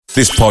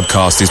This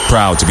podcast is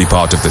proud to be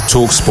part of the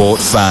TalkSport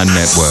Fan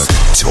Network.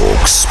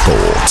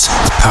 TalkSport.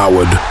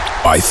 Powered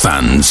by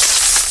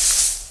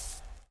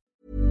fans.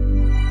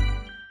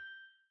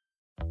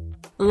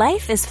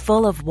 Life is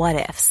full of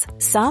what-ifs.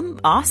 Some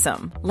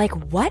awesome. Like,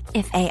 what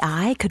if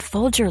AI could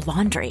fold your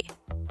laundry?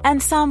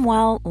 And some,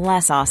 well,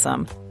 less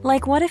awesome.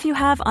 Like, what if you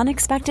have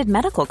unexpected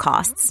medical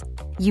costs?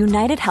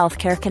 United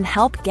Healthcare can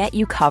help get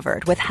you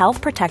covered with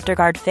Health Protector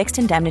Guard fixed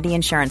indemnity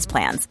insurance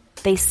plans.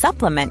 They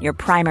supplement your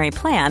primary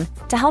plan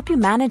to help you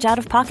manage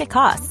out-of-pocket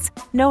costs.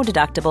 No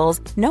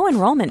deductibles, no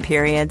enrollment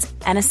periods,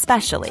 and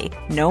especially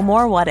no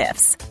more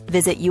what-ifs.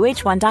 Visit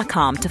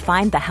uh1.com to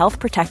find the Health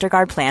Protector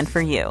Guard plan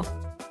for you.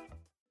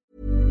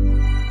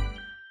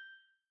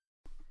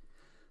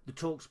 The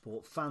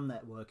TalkSport Fan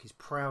Network is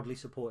proudly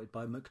supported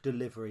by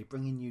McDelivery,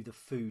 bringing you the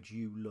food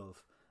you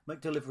love.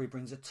 McDelivery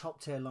brings a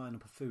top-tier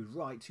lineup of food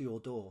right to your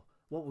door.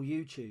 What will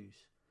you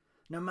choose?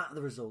 No matter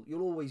the result,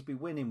 you'll always be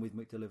winning with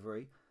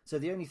McDelivery. So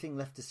the only thing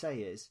left to say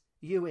is,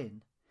 you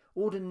in.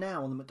 Order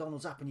now on the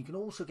McDonald's app and you can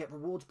also get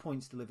rewards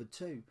points delivered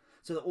too.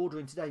 So that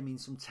ordering today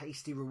means some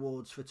tasty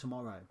rewards for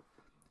tomorrow.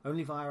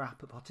 Only via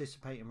app at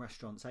participating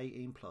restaurants,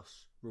 18+.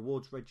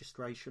 Rewards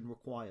registration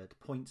required.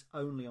 Points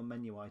only on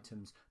menu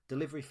items.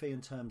 Delivery fee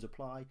and terms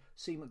apply.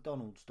 See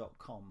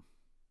mcdonalds.com.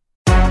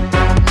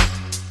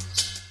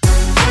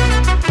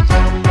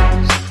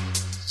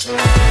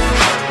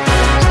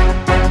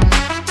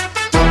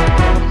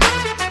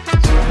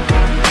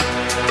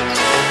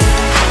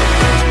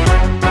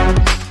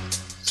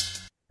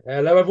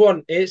 Hello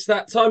everyone, it's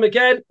that time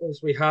again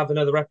as we have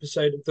another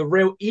episode of the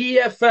Real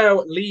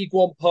EFL League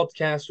One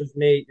podcast with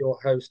me, your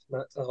host,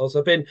 Matt Giles.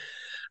 I've been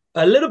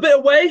a little bit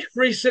away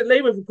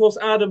recently with, of course,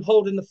 Adam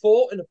holding the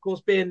fort and, of course,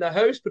 being the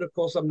host, but, of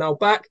course, I'm now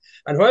back.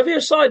 And however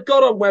your side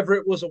got on, whether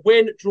it was a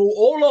win, draw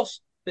or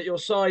loss that your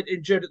side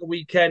endured at the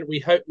weekend, we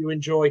hope you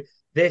enjoy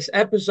this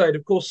episode.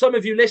 Of course, some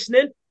of you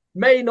listening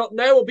may not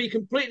know or be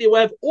completely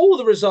aware of all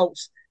the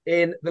results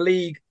in the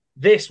league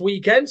this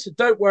weekend, so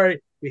don't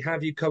worry. We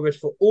have you covered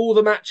for all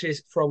the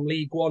matches from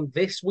League One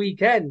this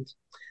weekend.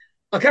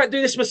 I can't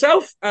do this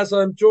myself, as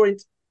I'm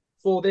joined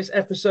for this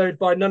episode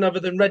by none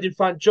other than Reading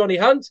fan Johnny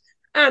Hunt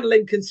and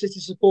Lincoln City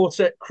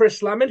supporter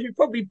Chris Lamond, who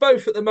probably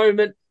both at the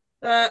moment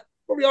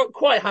probably aren't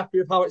quite happy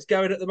with how it's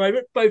going at the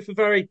moment, both for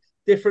very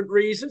different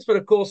reasons. But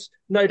of course,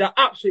 no doubt,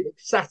 absolutely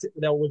ecstatic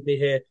that they're with me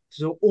here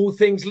to talk all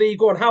things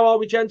League One. How are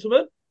we,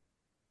 gentlemen?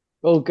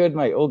 All good,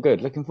 mate. All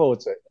good. Looking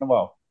forward to it. Been a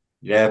while.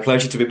 Yeah,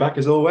 pleasure to be back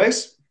as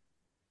always.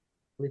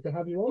 To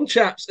have you on,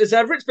 chaps. As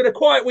ever, it's been a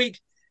quiet week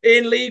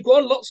in League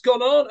One. Lots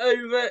gone on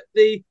over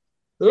the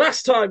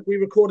last time we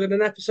recorded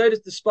an episode.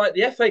 Despite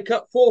the FA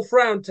Cup fourth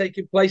round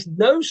taking place,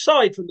 no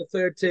side from the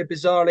third tier,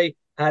 bizarrely,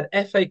 had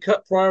FA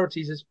Cup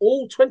priorities, as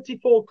all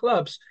 24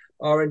 clubs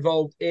are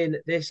involved in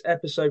this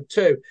episode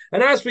too.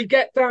 And as we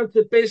get down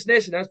to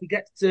business and as we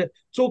get to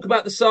talk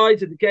about the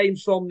sides and the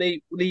games from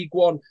the League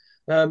One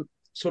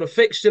sort of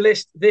fixture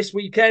list this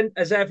weekend,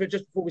 as ever,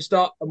 just before we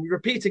start, and we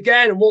repeat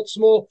again and once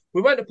more,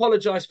 we won't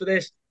apologise for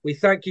this. We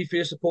thank you for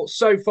your support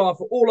so far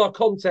for all our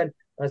content,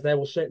 as there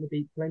will certainly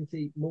be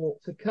plenty more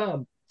to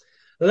come.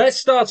 Let's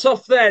start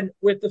off then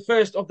with the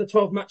first of the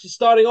 12 matches,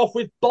 starting off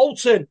with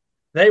Bolton.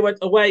 They went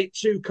away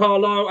to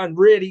Carlisle and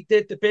really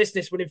did the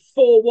business, winning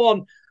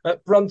 4-1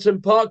 at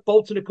Brunton Park.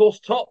 Bolton, of course,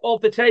 top of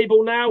the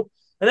table now.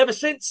 And ever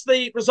since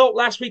the result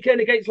last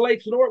weekend against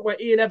Leyton Orient, where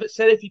Ian Evatt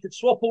said if he could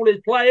swap all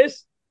his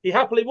players, he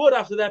happily would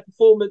after their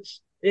performance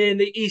in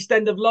the East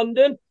End of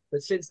London.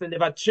 But since then, they've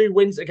had two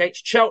wins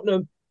against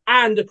Cheltenham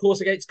and, of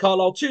course, against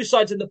Carlisle. Two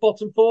sides in the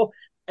bottom four.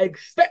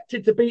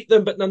 Expected to beat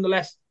them, but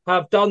nonetheless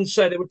have done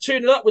so. They were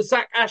 2-0 up with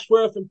Zach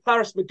Ashworth and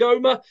Paris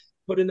Magoma,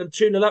 putting them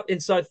 2-0 up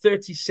inside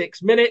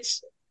 36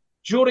 minutes.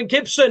 Jordan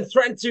Gibson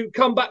threatened to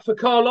come back for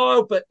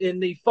Carlisle, but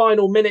in the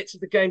final minutes of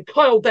the game,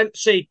 Kyle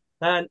Dempsey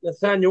and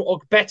Nathaniel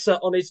Ogbeta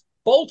on his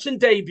Bolton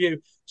debut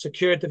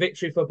secured the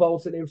victory for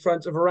Bolton in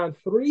front of around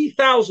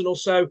 3,000 or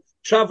so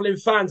travelling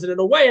fans. And an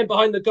away end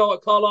behind the goal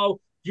at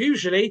Carlisle,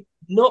 usually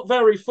not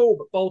very full,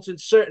 but Bolton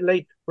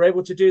certainly were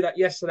able to do that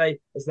yesterday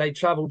as they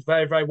travelled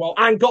very, very well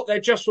and got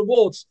their just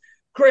rewards.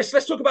 Chris,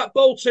 let's talk about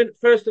Bolton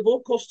first of all.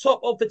 Of course,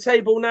 top of the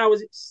table now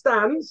as it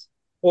stands,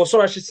 or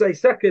sorry, I should say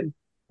second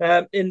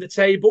in the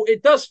table.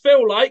 It does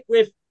feel like,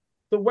 with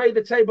the way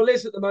the table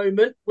is at the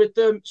moment, with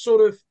them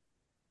sort of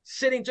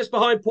sitting just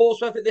behind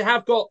Portsmouth, I think they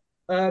have got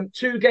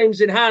 2 games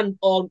in hand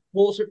on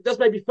Portsmouth. It does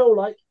maybe feel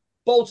like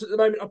Bolton at the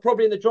moment are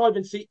probably in the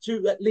driving seat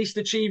to at least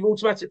achieve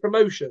automatic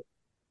promotion.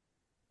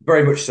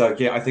 Very much so,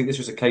 yeah. I think this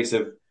was a case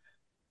of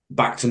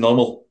back to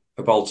normal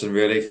for Bolton,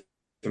 really.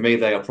 For me,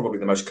 they are probably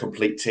the most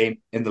complete team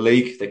in the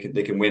league. They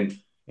can win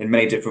in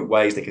many different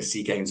ways. They can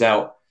see games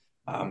out.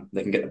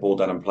 They can get the ball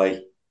down and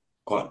play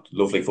quite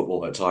lovely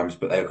football at times,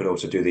 but they could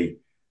also do the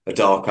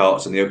dark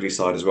arts and the ugly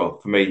side as well.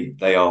 For me,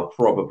 they are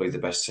probably the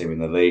best team in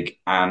the league.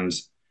 And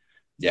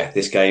yeah,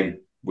 this game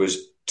was,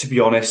 to be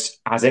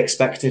honest, as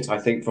expected, I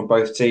think, from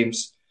both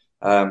teams.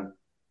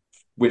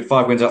 With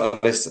 5 wins out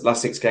of the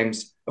last 6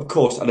 games, of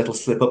course, a little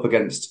slip up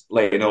against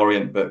Leyton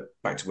Orient, but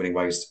back to winning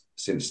ways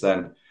since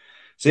then.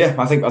 So yeah,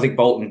 I think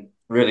Bolton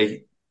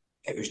really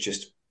it was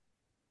just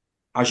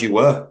as you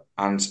were,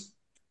 and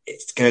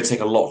it's going to take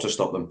a lot to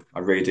stop them. I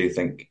really do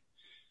think.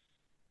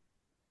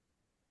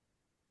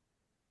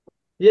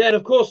 Yeah, and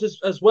of course,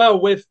 as well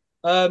with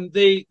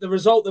the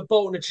result that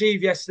Bolton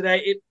achieved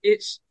yesterday,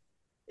 it's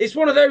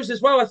one of those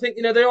as well. I think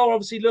they are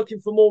obviously looking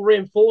for more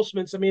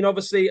reinforcements. I mean,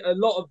 obviously, a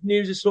lot of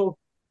news is sort of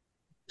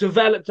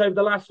developed over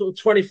the last sort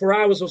of 24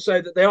 hours or so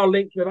that they are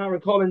linked with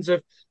Aaron Collins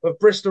of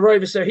Bristol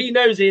Rovers. So he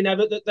knows, Ian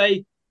Evatt, that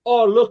they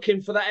are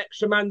looking for that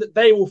extra man that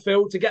they will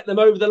fill to get them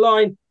over the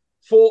line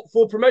for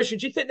promotion.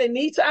 Do you think they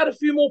need to add a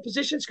few more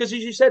positions? Because as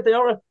you said, they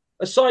are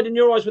a side in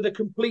your eyes with a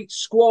complete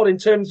squad in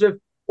terms of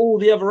all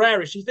the other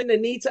areas. Do you think they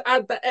need to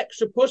add that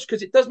extra push?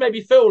 Because it does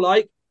maybe feel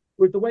like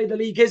with the way the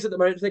league is at the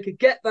moment, if they could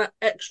get that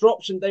extra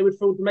option they would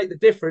feel to make the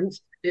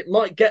difference, it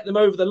might get them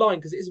over the line,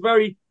 because it's a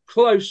very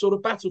close sort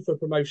of battle for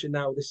promotion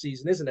now this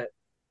season, isn't it?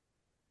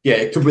 Yeah,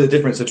 it could be the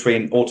difference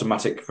between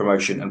automatic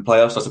promotion and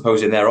playoffs, I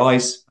suppose, in their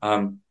eyes.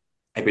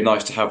 It'd be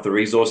nice to have the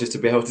resources to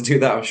be able to do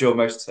that. I'm sure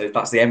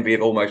that's the envy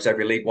of almost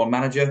every League One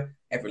manager.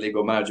 Every League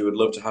One manager would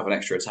love to have an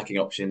extra attacking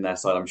option in their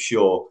side, I'm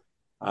sure.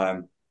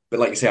 But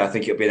like you say, I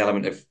think it'll be an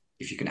element of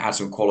if you can add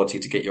some quality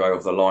to get you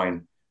over the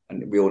line.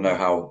 And we all know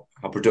how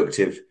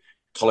productive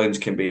Collins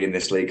can be in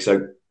this league.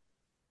 So,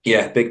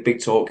 yeah,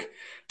 big talk.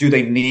 Do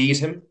they need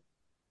him?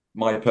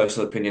 My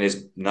personal opinion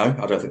is no.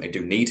 I don't think they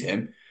do need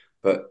him.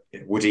 But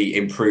would he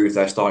improve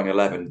their starting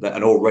 11,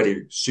 an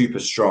already super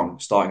strong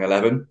starting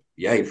 11?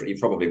 Yeah, he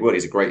probably would.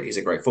 He's a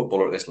great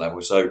footballer at this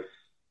level. So,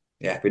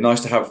 yeah, it'd be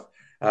nice to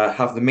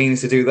have the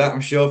means to do that,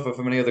 I'm sure,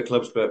 for many other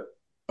clubs. But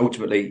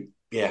ultimately,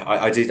 yeah,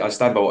 I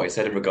stand by what I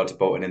said in regard to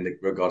Bolton in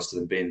regards to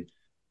them being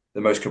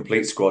the most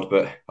complete squad.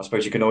 But I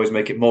suppose you can always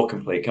make it more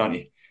complete, can't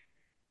you?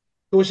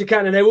 Of course you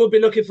can, and they will be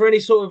looking for any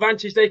sort of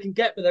advantage they can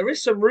get. But there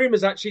is some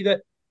rumours actually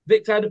that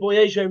Victor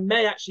Adeboyejo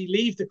may actually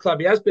leave the club.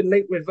 He has been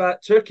linked with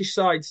Turkish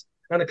sides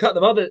and a couple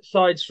of other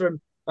sides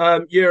from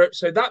Europe.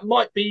 So that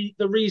might be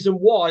the reason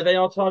why they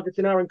are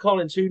targeting Aaron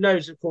Collins. Who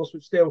knows, of course,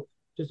 with still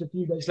just a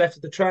few days left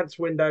of the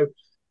transfer window.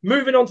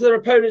 Moving on to their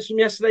opponents from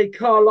yesterday,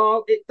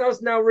 Carlisle. It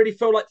does now really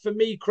feel like for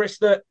me, Chris,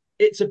 that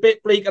it's a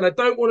bit bleak. And I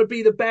don't want to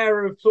be the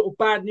bearer of sort of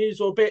bad news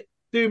or a bit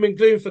doom and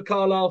gloom for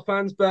Carlisle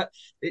fans. But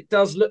it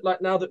does look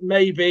like now that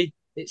maybe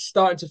it's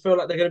starting to feel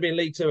like they're going to be in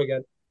League Two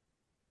again.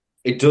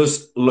 It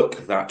does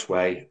look that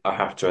way, I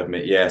have to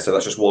admit. Yeah, so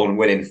that's just one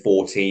win in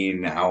 14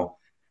 now.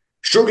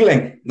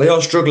 Struggling. They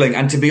are struggling.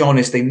 And to be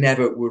honest, they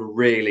never were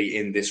really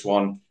in this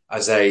one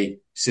as a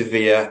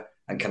severe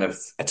and kind of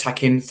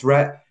attacking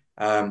threat.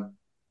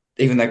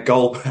 Even their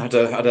goal had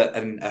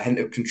a hint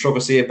of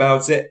controversy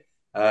about it.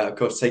 Of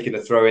course, taking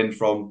a throw in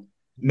from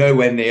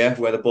nowhere near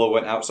where the ball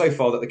went out so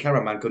far that the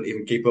cameraman couldn't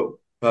even keep up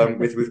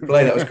with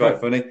play. That was quite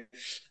funny.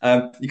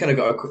 You kind of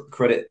got to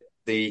credit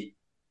the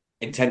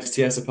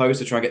intensity, I suppose,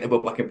 to try and get the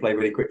ball back in play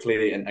really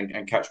quickly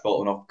and catch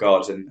Bolton off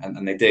guard,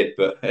 and they did.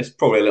 But it's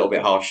probably a little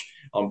bit harsh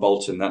on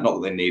Bolton. Not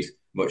that they need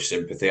much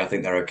sympathy. I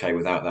think they're okay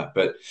without that.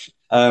 But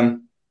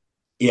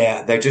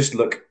yeah, they just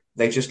look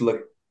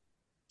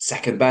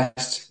second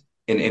best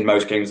in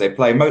most games they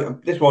play.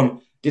 This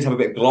one did have a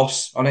bit of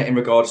gloss on it in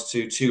regards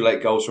to two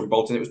late goals from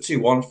Bolton. It was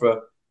 2-1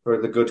 for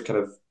the good kind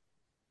of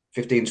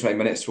 15, 20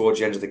 minutes towards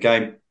the end of the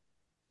game.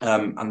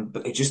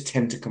 But they just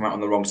tend to come out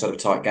on the wrong side of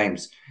tight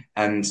games.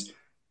 And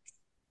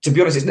to be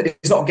honest,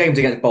 it's not games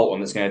against Bolton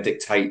that's going to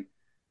dictate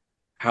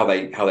how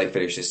they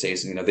finish this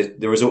season.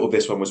 The result of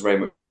this one was very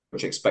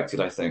much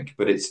expected, I think.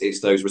 But it's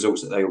those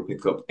results that they will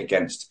pick up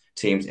against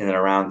teams in and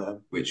around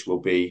them, which will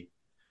be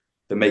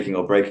the making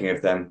or breaking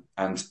of them.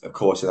 And of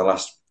course, in the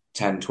last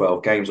 10,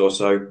 12 games or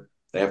so,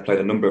 they have played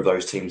a number of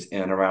those teams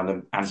in and around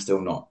them and still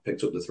not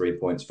picked up the 3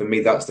 points. For me,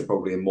 that's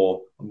probably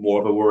more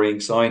of a worrying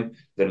sign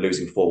than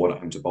losing 4-1 at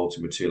home to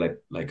Bolton with two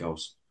late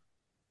goals.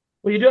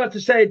 Well, you do have to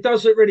say it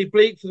does look really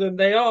bleak for them.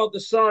 They are the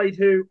side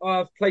who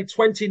have played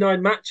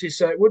 29 matches,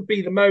 so it would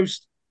be the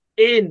most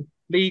in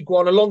League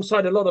One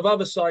alongside a lot of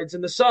other sides.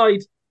 And the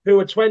side who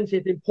are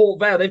 20th in Port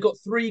Vale, they've got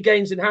 3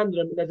 games in hand of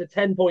them and there's a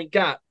 10-point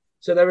gap.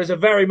 So there is a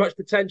very much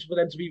potential for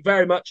them to be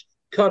very much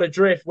cut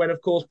adrift when,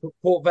 of course,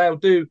 Port Vale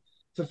do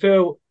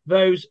fulfil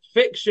those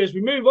fixtures.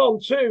 We move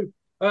on to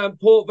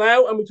Port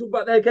Vale and we talk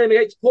about their game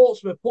against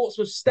Portsmouth.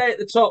 Portsmouth stay at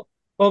the top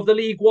of the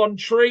League One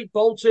tree.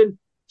 Bolton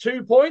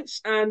 2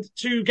 points and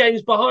 2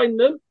 games behind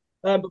them.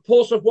 But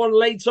Portsmouth won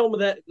late on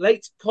with a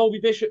late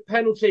Colby Bishop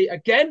penalty.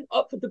 Again,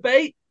 up for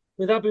debate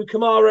with Abu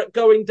Kamara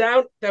going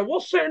down. There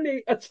was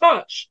certainly a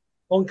touch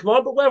on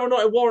Kamara, but whether or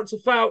not it warrants a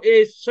foul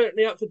is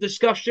certainly up for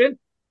discussion.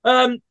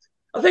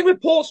 I think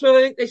with Portsmouth,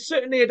 I think they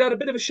certainly had a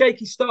bit of a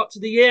shaky start to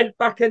the year,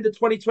 back end of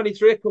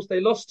 2023. Of course, they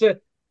lost to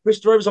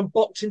Bristol Rovers on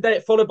Boxing Day,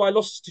 followed by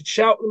losses to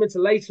Cheltenham and to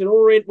Leyton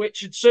Orient,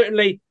 which had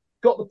certainly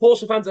got the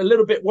Portsmouth fans a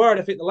little bit worried.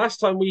 I think the last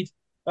time we'd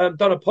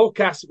done a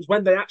podcast, it was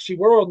when they actually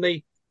were on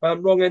the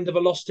wrong end of a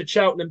loss to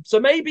Cheltenham. So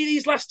maybe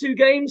these last 2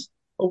 games,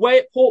 away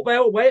at Port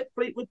Vale, away at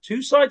Fleetwood,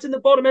 2 sides in the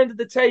bottom end of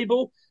the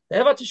table, they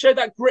have had to show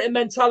that grit and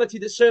mentality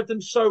that served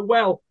them so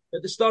well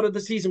at the start of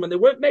the season when they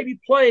weren't maybe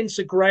playing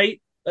so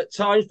great at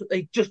times, but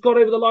they just got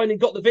over the line and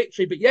got the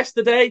victory. But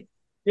yesterday,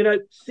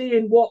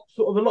 seeing what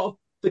sort of a lot of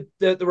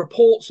the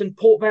reports and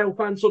Port Vale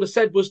fans sort of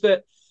said was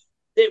that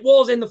it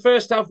was in the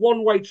first half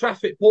one-way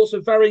traffic.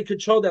 Portsmouth very in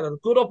control. They had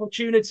good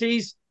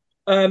opportunities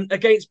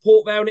against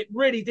Port Vale, and it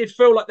really did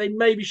feel like they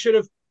maybe should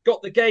have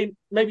got the game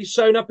maybe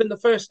sewn up in the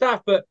first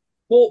half. But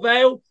Port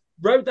Vale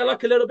rode their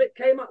luck a little bit,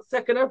 came out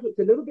second half, looked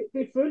a little bit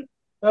different.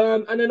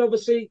 And then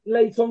obviously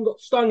Leighton got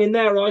stung in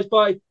their eyes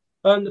by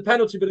the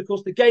penalty. But of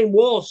course, the game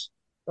was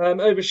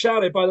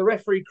overshadowed by the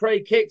referee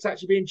Craig Hicks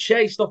actually being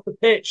chased off the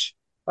pitch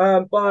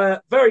by a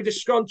very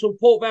disgruntled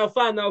Port Vale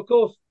fan. Now, of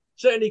course,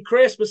 certainly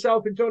Chris,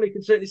 myself, and Johnny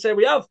can certainly say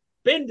we have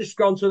been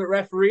disgruntled at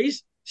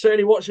referees,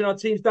 certainly watching our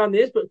teams down the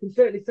years, but can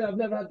certainly say I've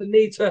never had the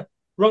need to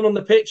run on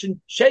the pitch and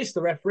chase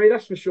the referee,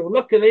 that's for sure.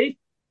 Luckily,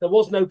 there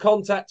was no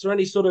contact or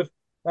any sort of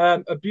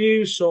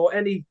abuse or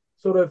any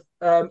sort of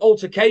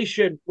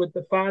altercation with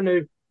the fan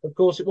who, of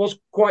course, it was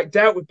quite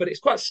dealt with, but it's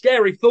quite a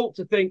scary thought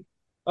to think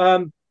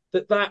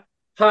that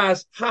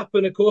has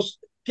happened. Of course,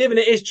 given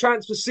it is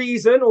transfer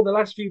season or the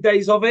last few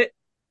days of it,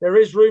 there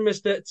is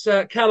rumours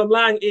that Callum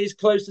Lang is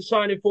close to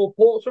signing for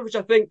Portsmouth, which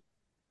I think,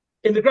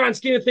 in the grand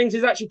scheme of things,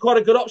 is actually quite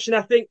a good option.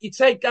 I think you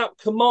take out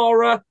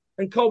Kamara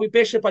and Colby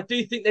Bishop. I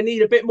do think they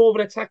need a bit more of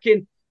an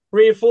attacking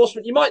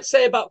reinforcement. You might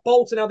say about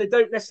Bolton how they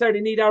don't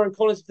necessarily need Aaron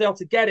Collins if they are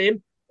to get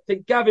him. I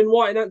think Gavin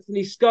White and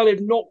Anthony Scully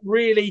have not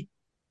really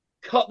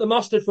cut the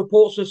mustard for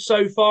Portsmouth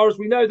so far, as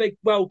we know they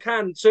well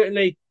can.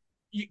 Certainly,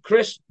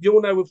 Chris,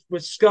 you'll know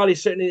with Scully,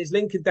 certainly in his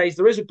Lincoln days,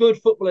 there is a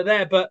good footballer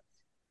there, but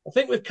I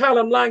think with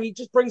Callum Lang, he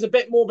just brings a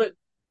bit more of it,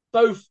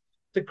 both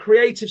the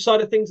creative side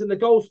of things and the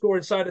goal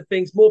scoring side of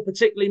things,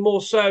 particularly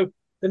more so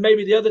than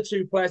maybe the other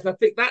two players. And I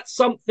think that's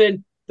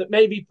something that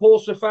maybe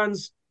Portsmouth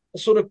fans are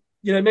sort of,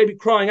 maybe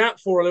crying out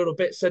for a little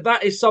bit. So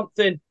that is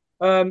something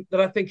that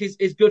I think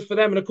is good for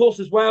them. And of course,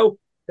 as well,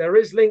 there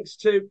is links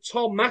to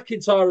Tom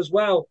McIntyre as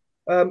well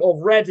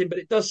of Reading, but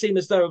it does seem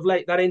as though of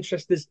late that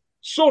interest has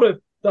sort of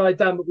died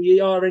down, but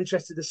we are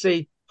interested to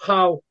see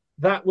how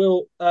that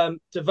will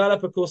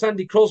develop. Of course,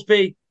 Andy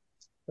Crosby,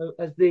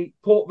 as the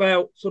Port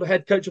Vale sort of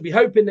head coach, will be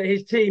hoping that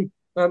his team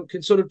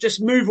can sort of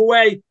just move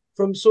away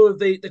from sort of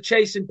the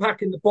chasing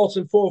pack in the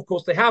bottom four. Of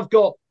course, they have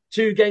got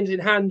 2 games in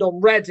hand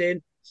on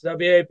Reading, so they'll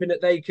be hoping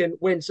that they can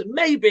win. So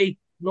maybe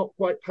not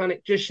quite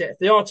panic just yet. If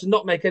they are to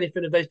not make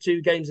anything of those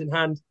 2 games in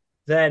hand,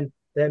 then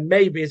there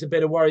maybe is a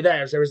bit of worry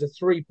there, as there is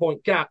a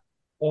 3-point gap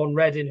on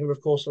Reading, who,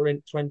 of course, are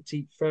in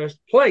 21st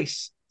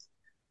place.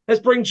 Let's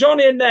bring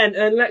Johnny in then,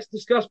 and let's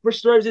discuss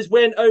Bristol Rovers'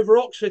 win over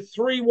Oxford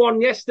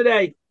 3-1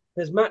 yesterday,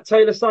 as Matt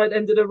Taylor's side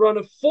ended a run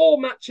of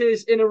 4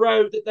 matches in a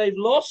row that they've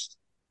lost,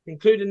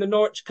 including the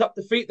Norwich Cup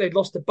defeat. They'd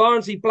lost to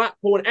Barnsley,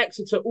 Blackpool and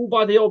Exeter, all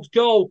by the odd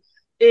goal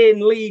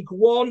in League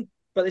One.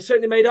 But they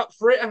certainly made up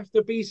for it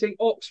after beating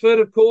Oxford,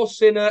 of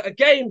course, in a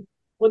game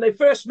when they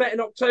first met in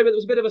October. There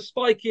was a bit of a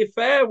spiky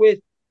affair with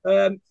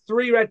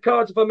 3 red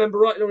cards, if I remember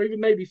rightly, or even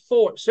maybe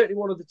 4. It was certainly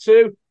one of the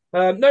 2.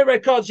 No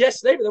red cards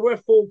yesterday, but there were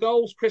 4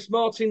 goals. Chris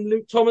Martin,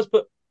 Luke Thomas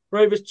put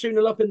Rovers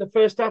 2-0 up in the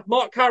first half.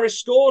 Mark Harris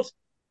scored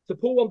to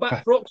pull one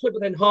back for Oxford,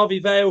 but then Harvey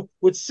Vale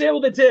would seal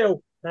the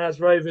deal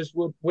as Rovers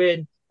would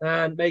win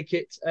and make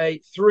it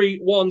a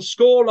 3-1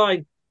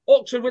 scoreline.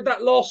 Oxford, with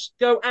that loss,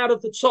 go out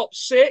of the top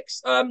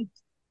 6.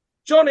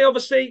 Johnny,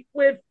 obviously,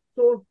 with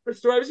sort of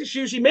Bristol Rovers, it's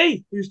usually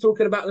me who's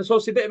talking about this.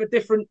 Obviously, a bit of a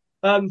different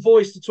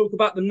voice to talk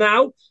about them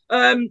now.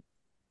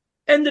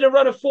 Ended a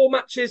run of 4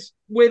 matches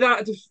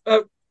without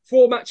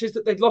 4 matches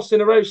that they'd lost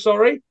in a row.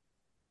 Sorry.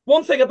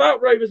 One thing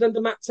about Rovers under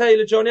Matt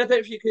Taylor, Johnny, I don't know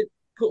if you could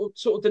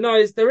sort of deny,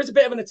 is there is a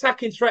bit of an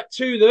attacking threat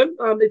to them.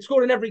 They'd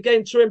scored in every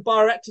game to him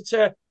by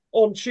Exeter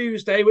on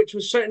Tuesday, which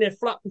was certainly a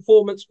flat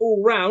performance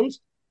all round.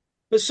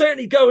 But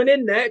certainly going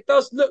in there, it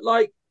does look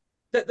like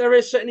that there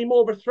is certainly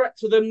more of a threat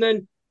to them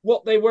than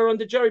what they were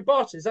under Joey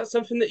Barton. Is that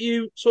something that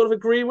you sort of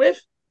agree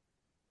with?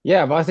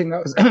 Yeah, but I think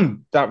that was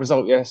that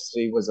result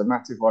yesterday was a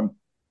massive one.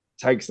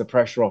 Takes the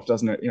pressure off,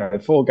 doesn't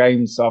it? 4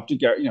 games after,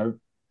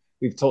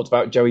 we've talked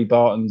about Joey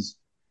Barton's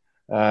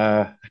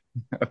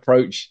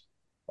approach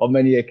on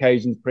many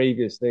occasions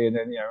previously, and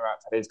then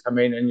Matt come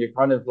in and you're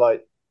kind of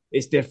like,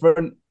 it's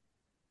different,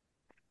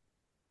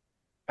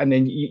 and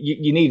then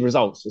you need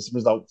results. It's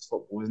results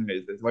football, isn't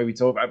it? It's the way we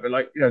talk about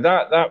it. But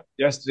that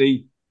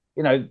yesterday,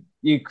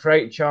 you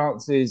create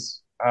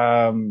chances,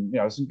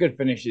 some good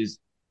finishes.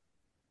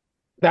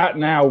 That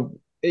now,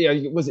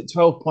 was it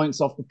 12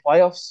 points off the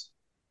playoffs?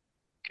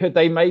 Could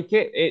they make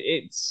it?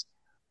 It's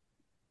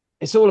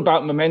all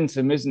about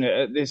momentum, isn't it?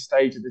 At this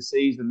stage of the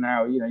season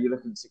now, you're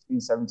looking at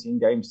 16, 17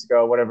 games to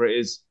go, whatever it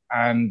is.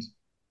 And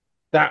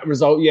that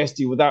result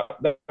yesterday, will that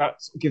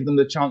give them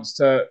the chance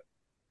to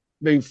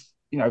move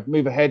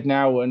ahead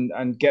now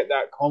and get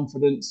that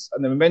confidence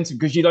and the momentum?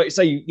 Because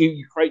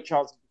you create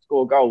chances to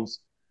score goals.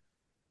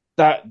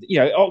 That,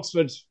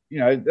 Oxford,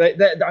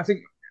 I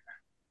think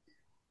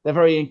they're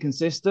very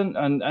inconsistent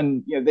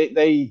and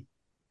they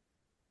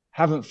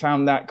haven't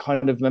found that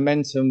kind of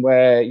momentum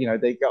where,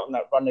 they get on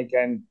that run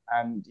again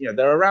and,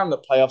 they're around the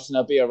playoffs, and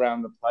they'll be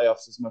around the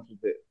playoffs, as much as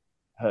it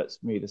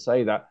hurts me to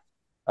say that.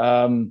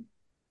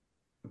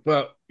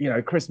 But,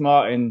 Chris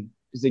Martin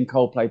is in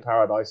Coldplay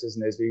paradise,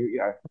 isn't he?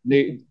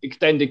 New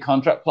extended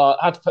contract. I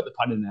had to put the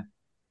pun in there.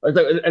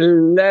 So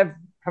 11.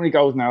 How many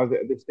goals now is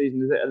it this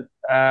season? Is it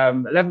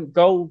 11th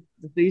goal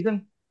this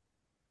season?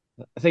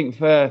 I think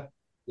for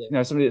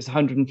somebody that's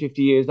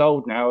 150 years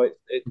old now,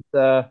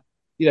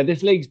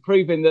 this league's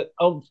proving that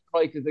old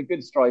strikers are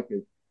good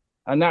strikers,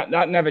 and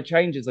that never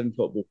changes in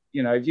football.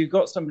 If you've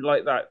got somebody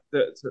like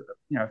that's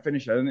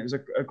finisher, and it was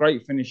a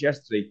great finish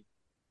yesterday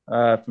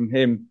from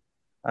him.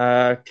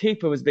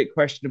 Keeper was a bit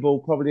questionable,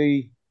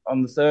 probably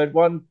on the third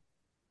one.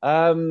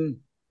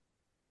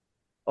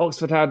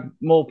 Oxford had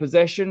more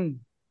possession.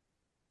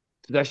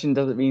 Possession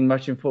doesn't mean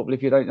much in football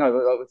if you don't know.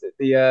 Was it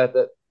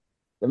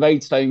the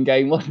Maidstone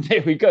game, wasn't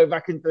it? We go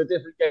back into a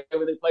different game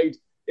where they played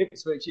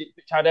Ipswich,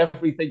 which had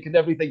everything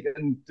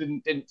and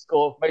didn't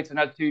score. Maidstone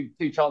had two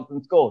chances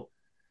and scored.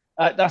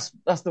 That's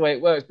the way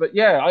it works. But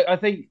yeah, I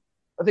think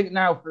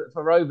now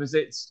for Rovers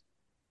it's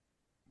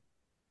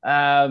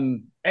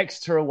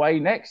Exeter away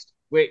next,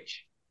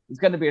 which is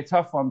going to be a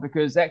tough one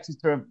because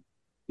Exeter,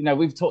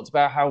 we've talked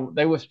about how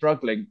they were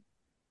struggling,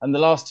 and the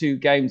last two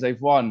games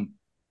they've won,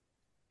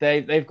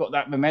 they've got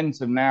that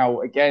momentum now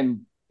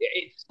again.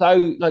 It's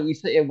so, like, you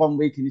sit here 1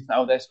 week and you say,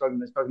 oh, they're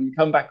struggling. You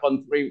come back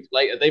on 3 weeks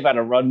later, they've had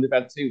a run, they've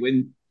had 2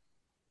 wins.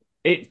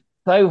 It's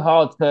so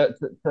hard to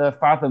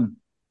fathom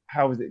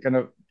how is it going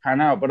to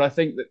pan out. But I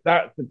think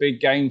that's a big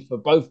game for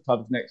both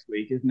clubs next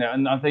week, isn't it?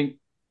 And I think,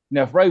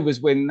 if Rovers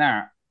win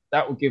that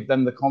will give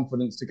them the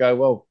confidence to go,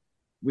 well,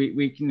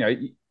 we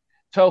can,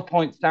 12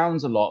 points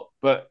sounds a lot,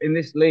 but in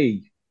this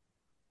league,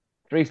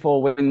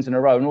 3-4 wins in a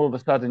row, and all of a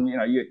sudden,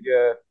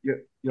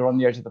 you're on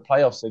the edge of the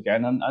playoffs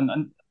again. And I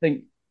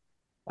think,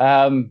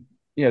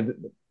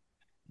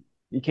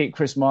 you keep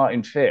Chris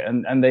Martin fit,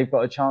 and they've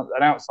got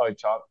an outside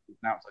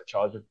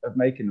charge of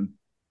making them.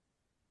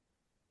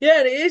 Yeah,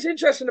 and it is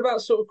interesting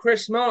about sort of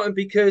Chris Martin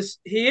because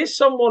he is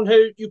someone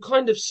who you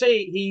kind of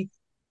see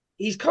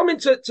he's coming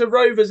to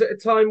Rovers at a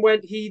time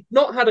when he'd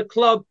not had a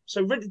club,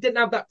 so really didn't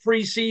have that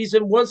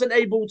pre-season, wasn't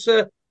able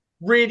to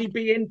really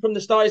be in from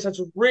the start. He's had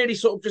to really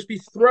sort of just be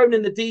thrown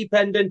in the deep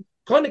end and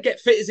kind of get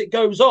fit as it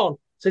goes on.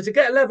 So to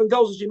get 11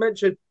 goals, as you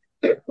mentioned,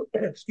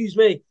 excuse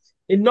me,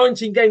 in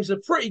 19 games is a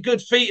pretty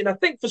good feat. And I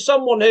think for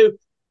someone who,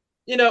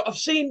 I've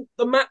seen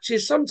the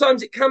matches,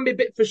 sometimes it can be a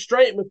bit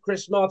frustrating with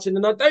Chris Martin.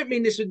 And I don't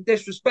mean this with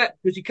disrespect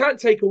because you can't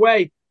take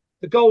away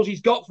the goals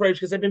he's got for us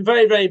because they've been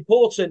very, very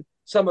important,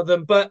 some of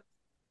them. But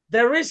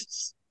there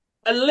is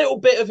a little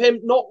bit of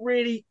him not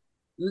really,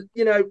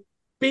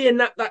 being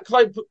that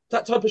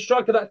type of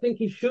striker that I think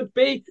he should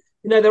be.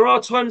 There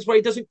are times where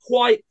he doesn't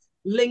quite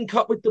link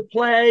up with the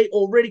play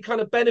or really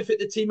kind of benefit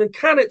the team and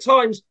can at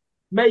times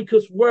make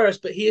us worse,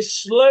 but he is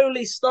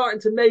slowly starting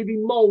to maybe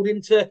mould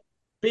into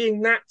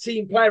being that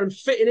team player and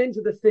fitting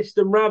into the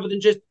system rather than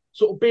just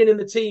sort of being in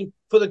the team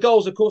for the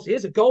goals. Of course, he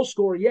is a goal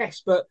scorer,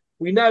 yes, but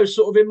we know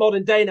sort of in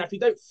modern day now, if you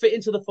don't fit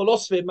into the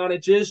philosophy of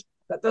managers,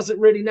 that doesn't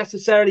really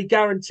necessarily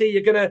guarantee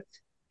you're going to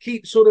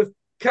keep sort of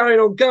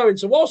carrying on going.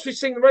 So whilst we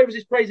sing the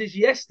Rovers' praises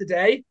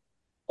yesterday,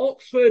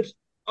 Oxford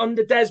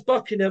under Des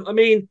Buckingham, I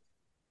mean,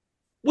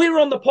 we were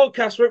on the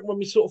podcast when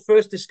we sort of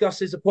first discussed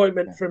his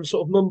appointment from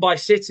sort of Mumbai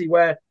City,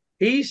 where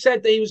he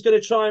said that he was going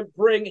to try and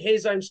bring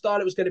his own style.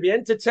 It was going to be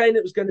entertaining.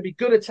 It was going to be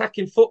good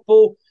attacking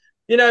football.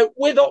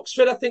 With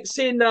Oxford, I think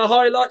seeing their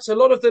highlights, a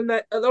lot of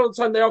the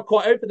time they are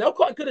quite open. They're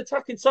quite a good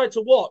attacking side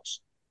to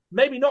watch.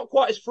 Maybe not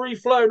quite as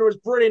free-flowing or as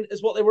brilliant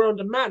as what they were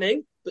under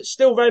Manning, but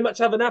still very much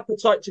have an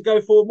appetite to go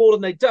forward more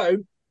than they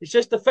don't. It's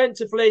just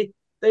defensively,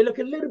 they look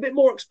a little bit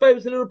more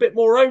exposed, a little bit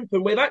more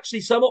open, with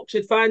actually some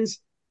Oxford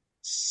fans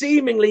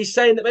seemingly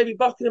saying that maybe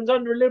Buckingham's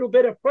under a little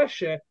bit of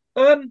pressure.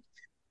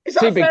 Is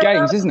that 2 big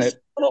games, isn't it?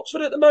 On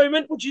Oxford at the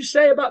moment, would you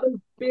say about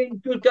them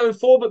being good going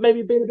forward, but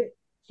maybe being a bit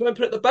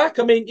put at the back?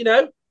 I mean,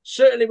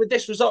 certainly with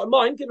this result in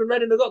mind, given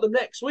Reading have got them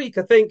next week,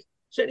 I think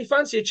certainly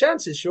fancy your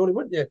chances, surely,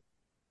 wouldn't you?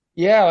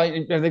 Yeah,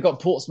 they've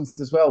got Portsmouth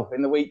as well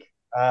in the week.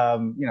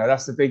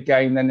 That's the big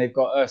game. Then they've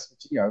got us,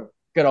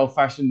 good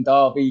old-fashioned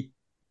derby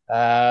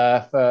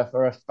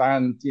for us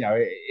fans.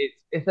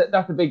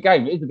 That's a big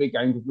game. It is a big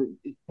game because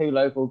it's 2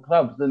 local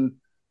clubs, and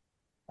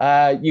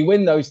you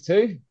win those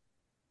 2.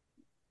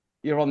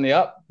 You're on the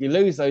up. You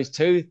lose those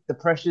 2, the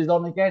pressure's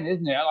on again,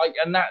 isn't it?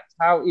 And that's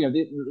how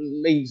the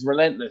league's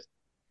relentless.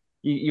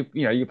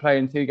 You're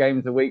playing 2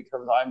 games a week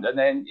sometimes, and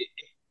then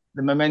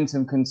the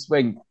momentum can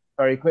swing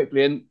very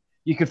quickly, and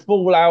you could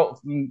fall out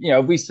from.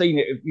 We've seen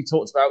it. We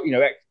talked about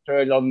Exeter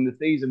early on in the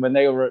season when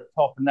they were at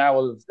top, and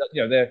now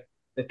they're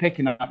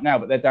picking up now,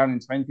 but they're down in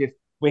 20th.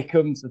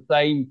 Wycombe's the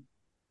same.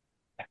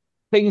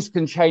 Things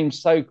can change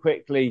so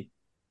quickly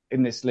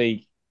in this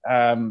league.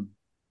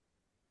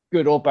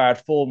 Good or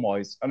bad form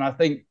wise, and I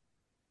think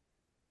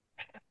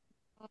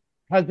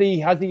has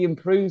he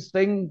improved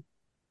things?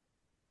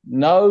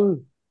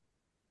 No.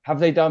 Have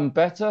they done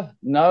better?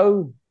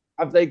 No.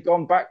 Have they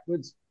gone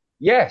backwards?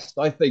 Yes,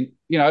 I think.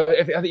 I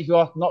think if you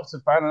ask an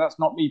Oxford fan, and that's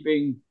not me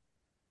being.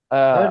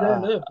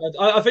 No.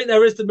 I think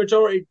there is the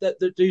majority that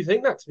do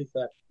think that. To be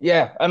fair.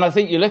 Yeah, and I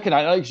think you're looking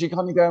at it because you're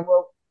kind of going,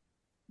 well,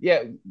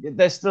 yeah,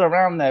 they're still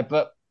around there,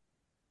 but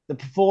the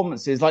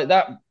performances like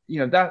that.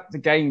 That the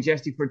games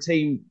yesterday for a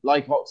team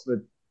like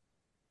Oxford,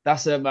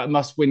 that's a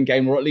must-win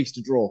game, or at least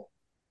a draw,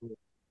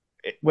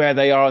 where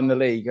they are in the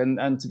league,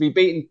 and to be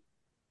beaten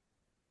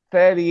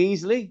fairly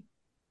easily,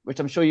 which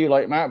I'm sure you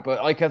like, Matt.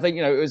 But like, I think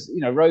it was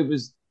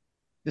Rovers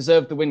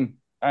deserved the win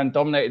and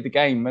dominated the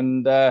game,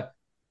 and that's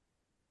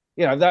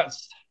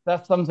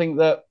something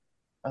that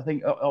I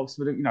think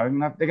Oxford, they're going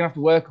to have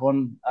to work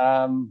on,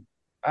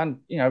 and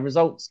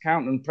results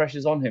count and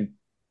pressures on him.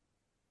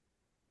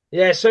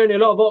 Yeah, certainly a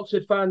lot of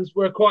Oxford fans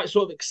were quite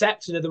sort of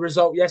accepting of the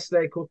result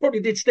yesterday. Of course, probably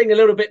did sting a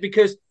little bit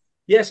because,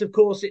 yes, of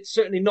course, it's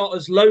certainly not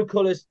as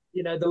local as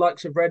the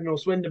likes of Reading or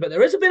Swindon, but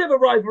there is a bit of a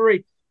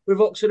rivalry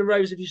with Oxford and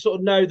Rovers if you sort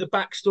of know the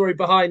backstory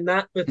behind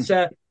that. But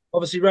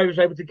obviously, Rovers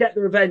were able to get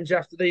the revenge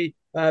after the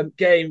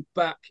game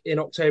back in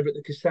October at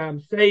the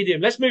Kassam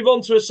Stadium. Let's move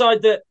on to a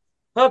side that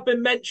have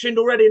been mentioned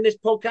already in this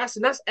podcast,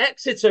 and that's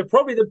Exeter.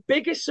 Probably the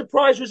biggest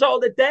surprise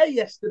result of the day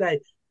yesterday.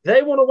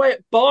 They won away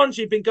at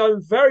Barnsley, been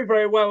going very,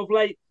 very well of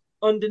late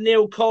under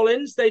Neil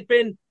Collins. They'd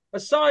been a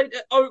side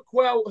at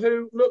Oakwell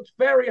who looked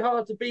very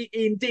hard to beat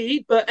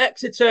indeed, but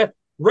Exeter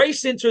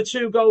raced into a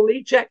 2-goal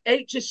lead. Jack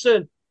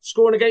Aitchison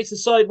scoring against the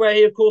side where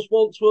he, of course,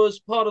 once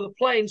was part of the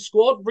playing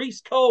squad.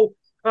 Reece Cole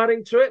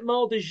adding to it.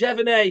 Mal de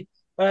Jevenet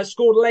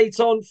scored late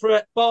on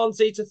for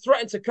Barnsley to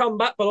threaten to come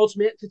back, but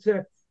ultimately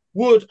Exeter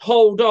would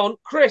hold on.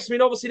 Chris,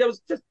 obviously there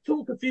was just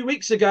talk a few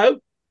weeks ago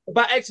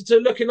about Exeter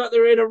looking like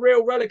they're in a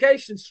real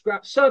relegation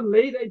scrap.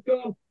 Suddenly they've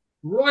gone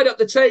right up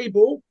the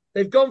table.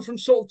 They've gone from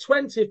sort of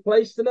 20th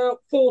place to now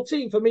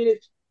 14th.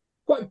 It's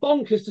quite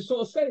bonkers to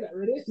sort of say that,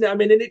 really, isn't it?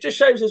 And it just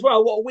shows as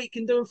well what a week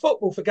can do in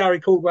football for Gary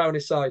Caldwell and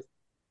his side.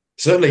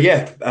 Certainly,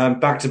 yeah.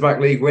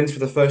 Back-to-back league wins for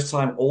the first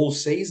time all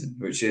season,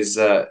 which is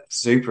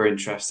super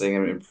interesting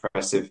and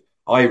impressive.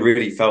 I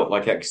really felt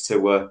like Exeter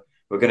were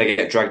going to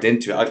get dragged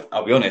into it.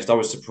 I'll be honest, I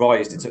was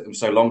surprised it took them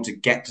so long to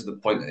get to the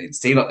point that it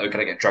seemed like they were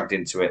going to get dragged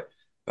into it.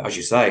 But as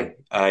you say,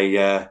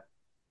 a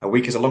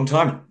week is a long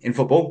time in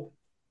football.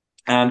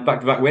 And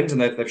back-to-back wins, and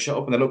they've shut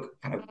up and they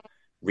look kind of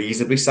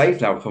reasonably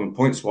safe now from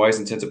points-wise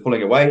in terms of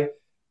pulling away.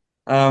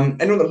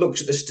 Anyone that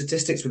looks at the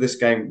statistics for this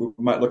game, we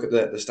might look at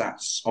the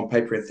stats on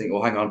paper and think,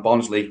 well, hang on,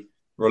 Barnsley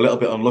were a little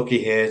bit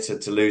unlucky here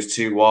to lose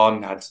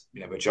 2-1, had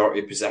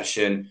majority of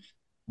possession,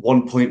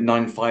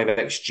 1.95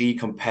 XG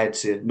compared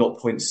to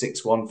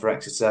 0.61 for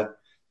Exeter,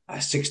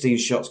 16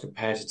 shots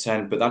compared to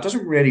 10, but that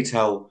doesn't really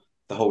tell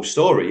the whole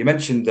story. You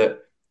mentioned that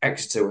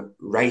Exeter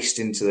raced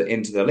into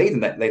the lead,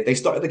 and they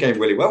started the game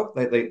really well.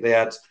 They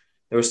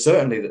were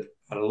certainly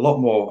had a lot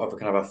more of a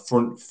kind of a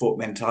front foot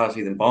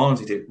mentality than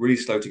Barnsley did. Really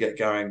slow to get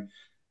going.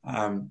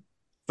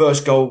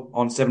 First goal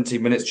on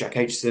 17 minutes, Jack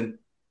Aitchison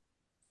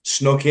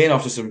snuck in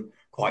after some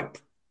quite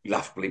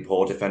laughably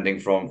poor defending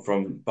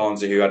from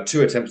Barnsley, who had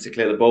 2 attempts to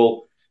clear the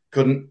ball,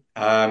 couldn't,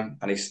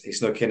 and he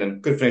snuck in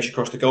and good finish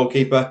across the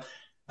goalkeeper.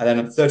 And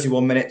then at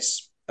 31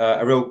 minutes,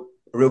 a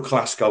real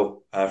class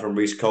goal from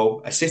Reece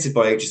Cole, assisted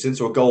by Aitchison,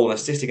 so a goal and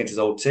assist against his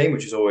old team,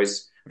 which is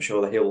always, I'm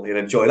sure that he'll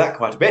enjoy that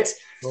quite a bit.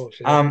 Oh,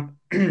 sure.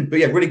 But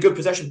yeah, really good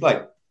possession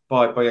play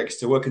by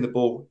Exeter, working the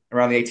ball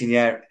around the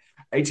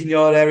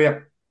 18-yard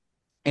area,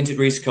 entered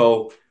Reece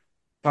Cole,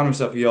 found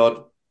himself a yard,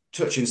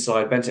 touch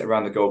inside, bent it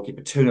around the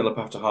goalkeeper, 2-0 up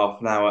after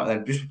half an hour, and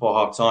then just before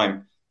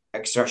half-time,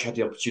 Exeter actually had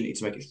the opportunity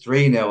to make it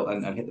 3-0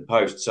 and hit the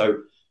post.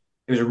 So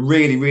it was a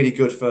really, really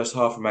good first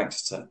half from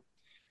Exeter.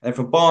 And then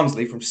from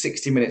Barnsley, from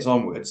 60 minutes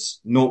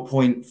onwards,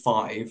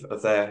 0.5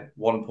 of their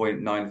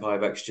 1.95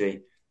 XG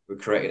were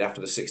created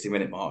after the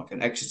 60-minute mark.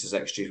 And Exeter's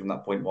XG from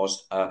that point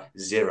was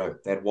 0.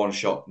 They had 1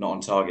 shot not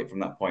on target from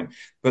that point.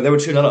 But they were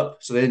 2-0 up,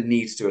 so they didn't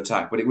need to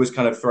attack. But it was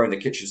kind of throwing the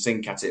kitchen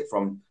sink at it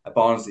from a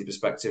Barnsley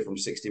perspective from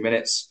 60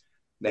 minutes.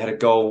 They had a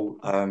goal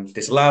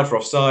disallowed for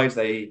offside.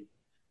 They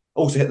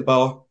also hit the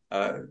bar.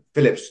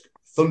 Phillips,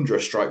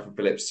 thunderous strike from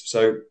Phillips.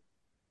 So,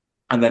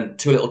 and then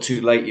too little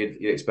too late,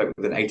 you'd expect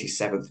with an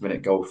 87th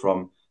minute goal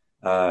from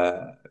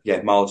Mal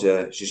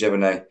de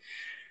Jevenet.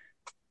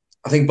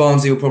 I think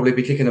Barnsley will probably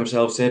be kicking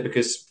themselves here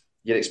because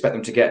you'd expect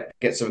them to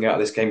get something out of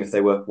this game if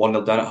they were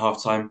 1-0 down at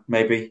half-time,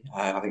 maybe.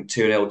 I think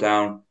 2-0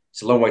 down.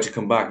 It's a long way to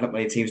come back. Not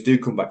many teams do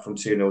come back from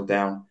 2-0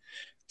 down.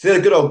 So they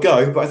had a good old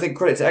go, but I think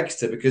credit to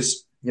Exeter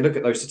because you look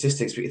at those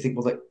statistics, but you think,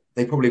 well,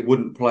 they probably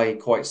wouldn't play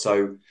quite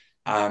so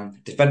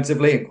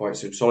defensively and quite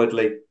so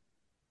solidly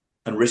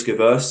and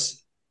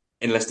risk-averse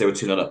unless they were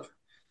 2-0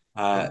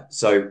 up.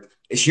 So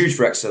it's huge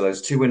for Exeter.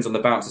 Those 2 wins on the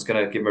bounce is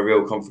going to give them a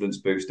real confidence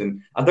boost.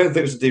 And I don't think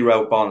it was a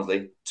derail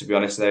Barnsley, to be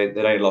honest. They'd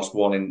only lost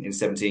 1 in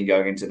 17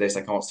 going into this.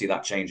 I can't see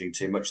that changing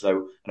too much,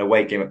 though. An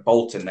away game at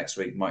Bolton next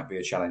week might be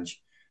a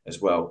challenge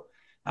as well.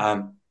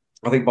 I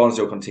think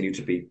Barnsley will continue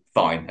to be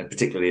fine, and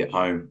particularly at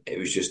home. It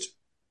was just,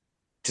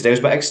 today was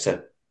about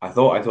Exeter. I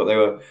thought they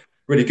were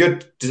really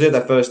good, deserved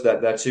their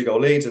 2-goal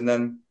leads, and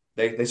then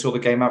they saw the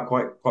game out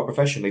quite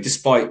professionally,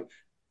 despite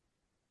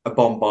a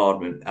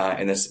bombardment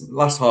in this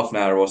last half an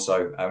hour or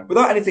so,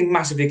 without anything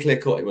massively clear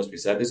cut. It must be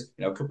said, there's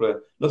a couple of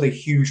nothing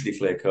hugely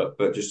clear cut,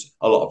 but just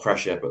a lot of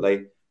pressure. But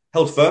they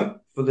held firm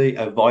for the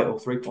vital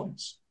 3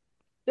 points.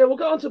 Yeah, we'll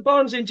go on to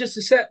Barnsley in just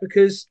a sec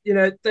because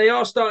they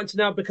are starting to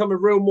now become a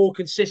real more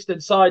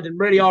consistent side and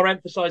really are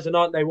emphasising,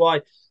 aren't they,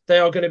 why they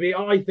are going to be,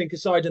 I think, a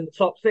side in the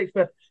top six.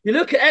 But you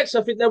look at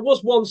Exeter, I think there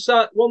was one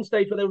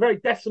stage where they were very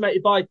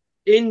decimated by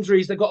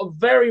injuries. They've got a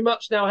very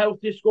much now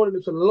healthier squad. It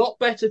looks a lot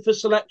better for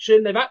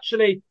selection. They've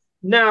actually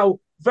now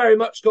very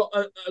much got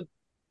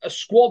a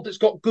squad that's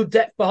got good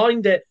depth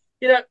behind it.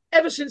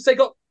 Ever since they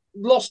got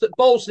lost at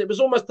Bolton, it was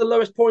almost the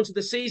lowest point of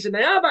the season.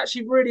 They have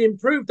actually really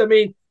improved. I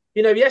mean,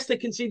 yes, they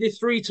conceded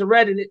 3 to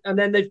Reading, and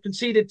then they've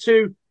conceded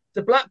 2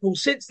 to Blackpool.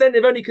 Since then,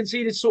 they've only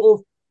conceded sort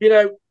of,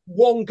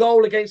 1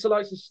 goal against the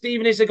likes of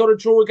Stevenage. They got a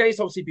draw against,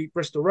 obviously beat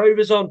Bristol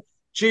Rovers on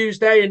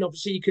Tuesday, and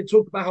obviously you can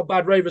talk about how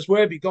bad Rovers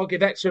were, but you've got to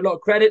give Exeter a lot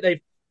of credit.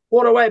 They've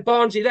won away at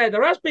Barnsley there.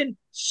 There has been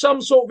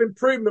some sort of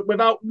improvement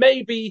without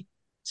maybe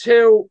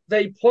till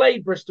they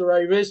played Bristol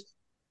Rovers,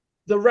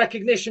 the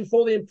recognition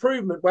for the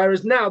improvement,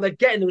 whereas now they're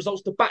getting the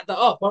results to back that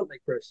up, aren't they,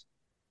 Chris?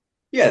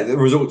 Yeah, the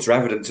results are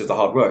evidence of the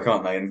hard work,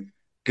 aren't they? And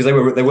because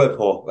they were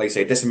poor, like you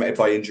say, decimated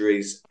by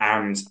injuries,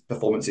 and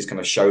performances kind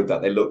of showed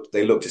that they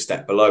looked a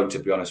step below, to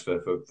be honest,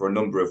 for a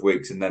number of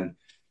weeks. And then,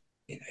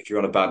 if you're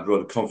on a bad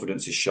run,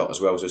 confidence is shot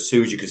as well. So as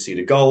soon as you concede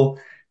a goal,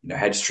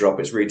 heads drop.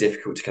 It's really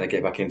difficult to kind of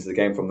get back into the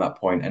game from that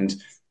point. And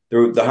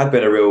there had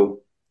been a real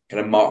kind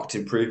of marked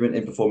improvement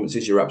in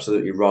performances. You're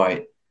absolutely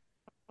right.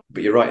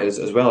 But you're right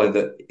as well in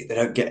that you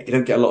don't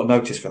get a lot of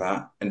notice for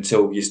that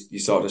until you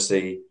start to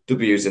see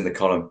W's in the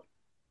column.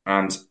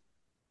 And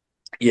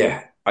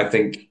yeah, I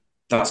think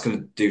that's going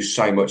to do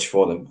so much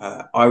for them.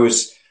 I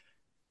was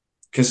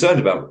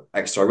concerned about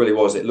Exeter. I really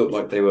was. It looked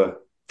like they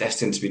were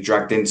destined to be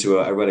dragged into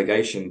a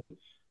relegation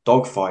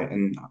dogfight,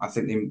 and I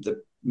think they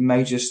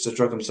may just have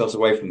drug themselves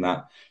away from that.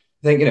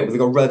 I think they've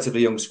got a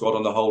relatively young squad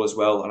on the whole as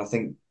well, and I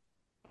think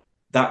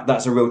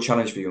that's a real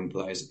challenge for young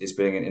players, is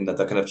being in the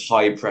kind of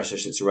high pressure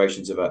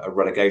situations of a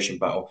relegation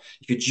battle.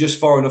 If you're just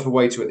far enough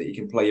away to it that you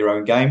can play your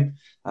own game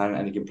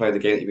and you can play the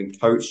game that you've been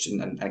coached,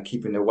 and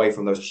keeping away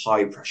from those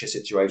high pressure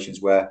situations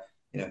where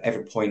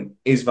every point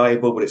is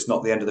valuable, but it's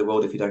not the end of the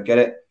world if you don't get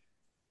it.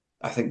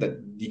 I think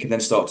that you can then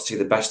start to see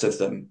the best of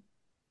them.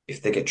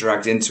 If they get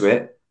dragged into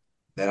it,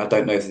 then I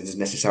don't know if there's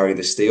necessarily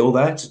the steel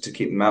there to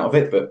keep them out of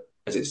it. But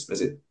as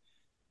it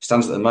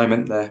stands at the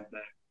moment, they're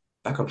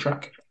back on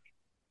track.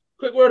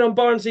 Quick word on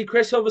Barnsley,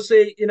 Chris.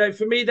 Obviously,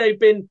 for me, they've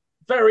been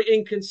very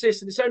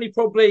inconsistent. It's only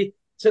probably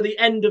to the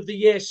end of the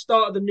year,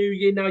 start of the new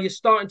year. Now you're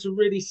starting to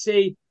really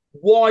see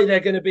why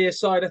they're going to be a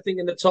side, I think,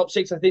 in the top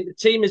 6. I think the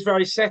team is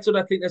very settled.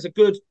 I think there's a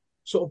good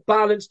sort of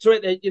balance to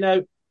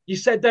it. You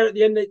said there at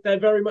the end that they're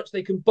very much,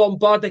 they can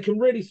bombard. They can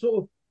really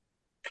sort of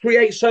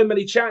create so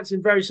many chances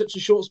in such a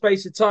short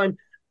space of time.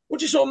 What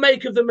do you sort of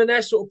make of them and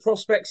their sort of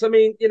prospects? I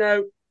mean,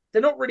 they're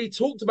not really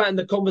talked about in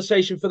the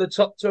conversation for the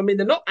top 2. I mean,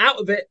 they're not out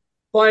of it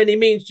by any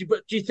means,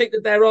 but do you think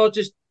that there are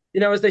just,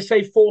 as they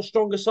say, 4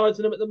 stronger sides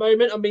than them at the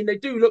moment? I mean, they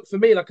do look for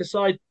me like a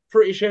side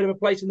pretty sure of a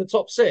place in the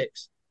top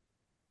 6.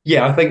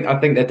 Yeah, I think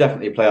they're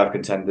definitely playoff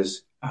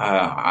contenders.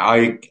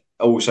 I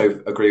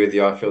also agree with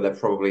you. I feel they're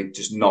probably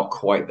just not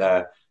quite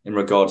there in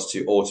regards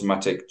to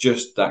automatic,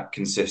 just that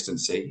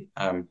consistency.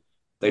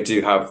 They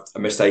do have a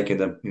mistake in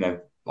them,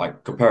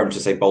 like compare them to,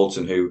 say,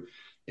 Bolton, who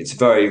it's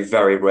very,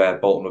 very rare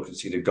Bolton will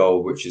concede a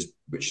goal,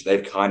 which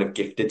they've kind of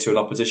gifted to an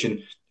opposition.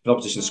 If an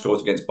opposition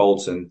scores against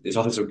Bolton, there's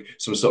often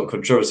some sort of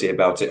controversy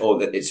about it, or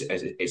that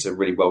it's a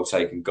really well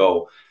taken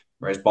goal.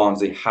 Whereas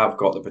Barnsley have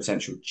got the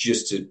potential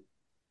just to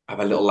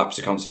have a little lapse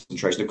of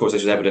concentration. Of course,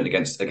 this was evident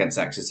against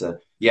Exeter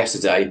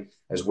yesterday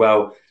as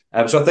well.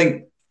 So I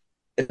think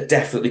they're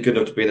definitely good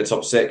enough to be in the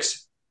top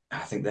 6. I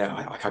think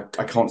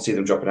I can't see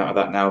them dropping out of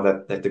that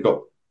now. They've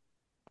got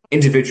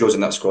individuals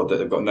in that squad that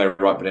they've got no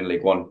right but in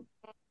League One,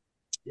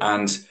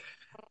 and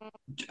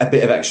a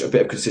bit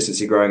of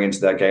consistency growing into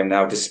their game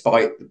now,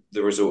 despite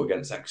the result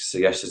against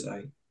Exeter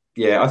yesterday.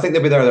 Yeah, I think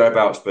they'll be there or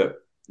thereabouts, but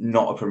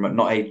not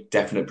a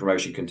definite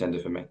promotion contender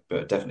for me,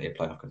 but definitely a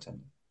playoff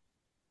contender.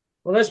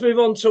 Well, let's move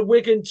on to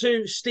Wigan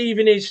 2,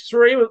 Stevenage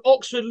 3. With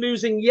Oxford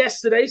losing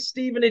yesterday,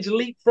 Stevenage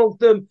leapfrogged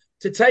them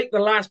to take the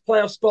last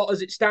playoff spot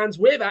as it stands,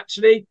 with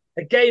actually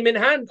a game in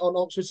hand on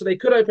Oxford, so they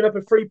could open up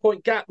a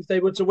 3-point gap if they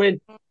were to win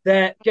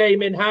their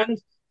game in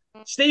hand.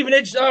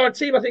 Stevenage are a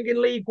team, I think,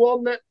 in League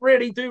One that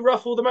really do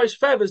ruffle the most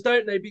feathers,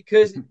 don't they?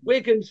 Because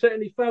Wigan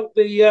certainly felt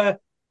the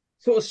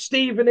sort of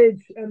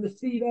Stevenage and the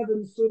Steve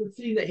Evans sort of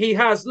team that he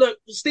has. Look,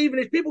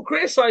 Stevenage, people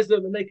criticise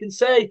them and they can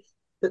say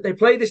that they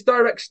play this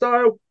direct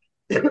style,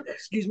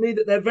 excuse me,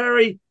 that they're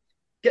very,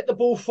 get the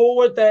ball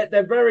forward,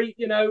 they're very,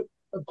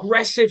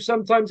 aggressive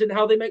sometimes in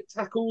how they make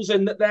tackles,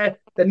 and that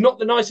they're not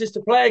the nicest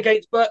to play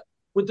against. But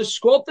with the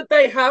squad that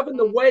they have and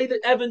the way that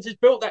Evans has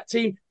built that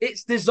team,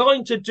 it's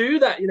designed to do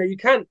that. You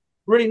can't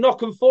really knock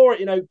them for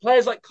it.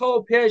 Players like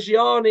Carl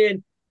Piergiani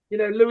and,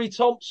 Louis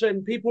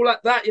Thompson, people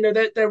like that,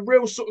 they're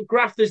real sort of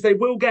grafters. They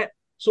will get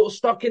sort of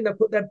stuck in, they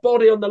put their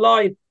body on the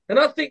line. And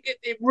I think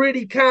it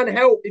really can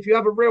help if you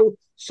have a real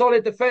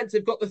solid defence.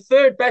 They've got the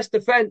 3rd best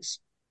defence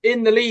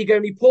in the league.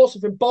 Only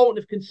Portsmouth and Bolton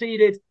have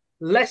conceded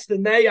less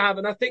than they have.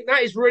 And I think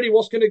that is really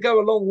what's going to go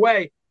a long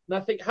way. And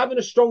I think having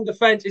a strong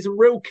defence is a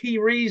real key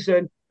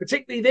reason,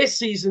 particularly this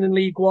season in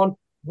League One,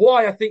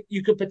 why I think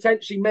you could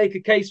potentially make a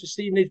case for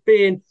Stevenage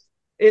being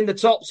in the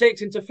top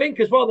 6. And to think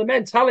as well, the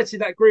mentality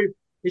of that group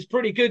is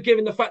pretty good,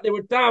 given the fact they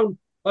were down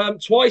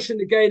twice in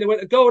the game. They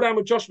went a goal down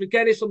with Josh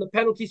McGuinness on the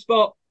penalty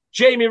spot.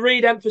 Jamie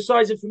Reid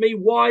emphasising for me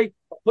why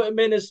I put him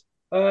in as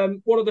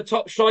one of the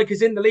top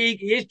strikers in the league.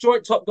 He is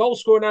joint top goal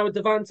scorer now with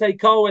Devante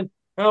Cole and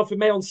Alfred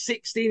May on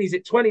 16. He's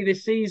at 20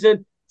 this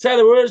season.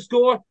 Taylor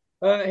Ursgaard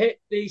hit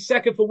the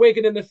second for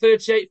Wigan in the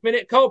 38th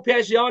minute. Cole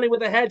Piagiani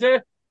with a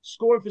header,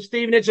 scoring for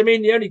Stevenage. I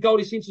mean, the only goal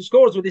he seems to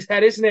score is with his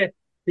head, isn't it?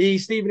 The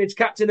Stevenage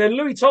captain. And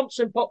Louis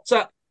Thompson popped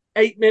up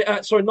 9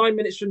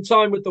 minutes from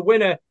time with the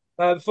winner,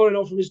 following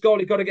on from his goal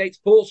he got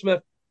against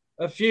Portsmouth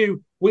a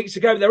few weeks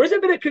ago. There is a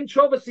bit of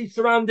controversy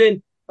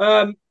surrounding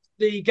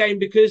the game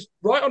because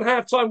right on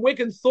half-time,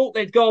 Wigan thought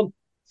they'd gone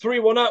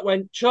 3-1 up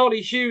when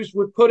Charlie Hughes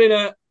would put in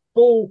a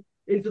ball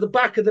into the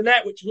back of the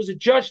net, which was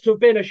adjudged to have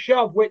been a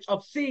shove, which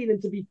I've seen,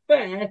 and to be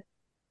fair,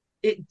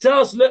 it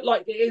does look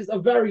like it is a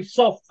very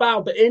soft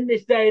foul, but in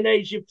this day and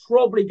age, you're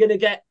probably going to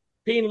get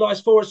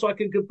penalised for it, so I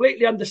can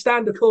completely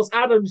understand, of course,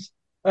 Adam's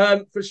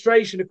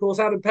frustration. Of course,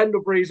 Adam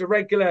Pendlebury is a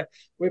regular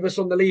with us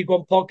on the League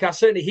One podcast.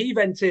 Certainly he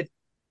vented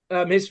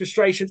his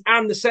frustrations,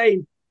 and the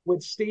same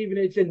with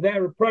Stevenage in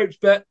their approach.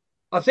 But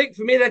I think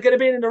for me, they're going to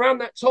be in and around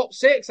that top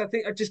 6. I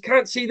think I just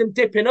can't see them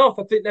dipping off.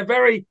 I think they're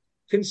very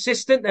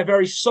consistent. They're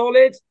very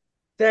solid.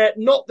 They're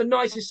not the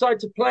nicest side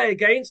to play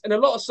against. And a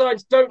lot of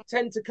sides don't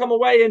tend to come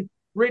away and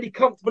really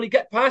comfortably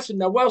get past them.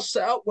 They're well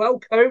set up, well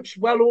coached,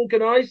 well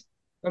organised.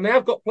 And they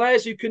have got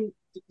players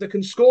that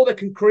can score, that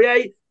can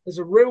create. There's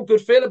a real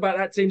good feel about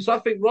that team. So I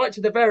think right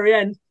to the very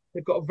end,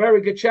 they've got a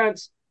very good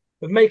chance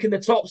of making the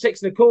top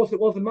 6. And of course, it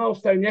was a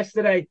milestone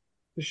yesterday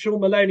for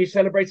Sean Maloney,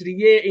 celebrated a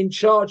year in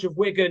charge of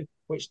Wigan,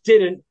 which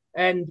didn't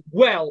end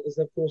well, as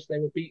of course they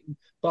were beaten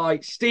by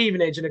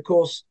Stevenage. And of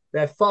course,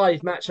 their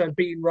 5-match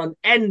unbeaten run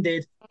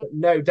ended, but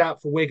no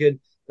doubt for Wigan,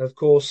 of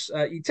course.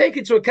 You take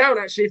into account,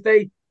 actually, if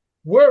they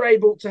were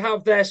able to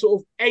have their sort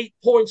of 8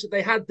 points that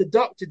they had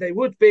deducted, they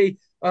would be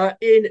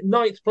in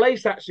 9th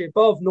place, actually,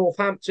 above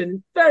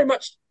Northampton. Very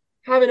much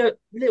having a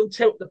little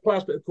tilt at the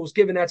plus, but of course,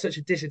 given they're such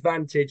a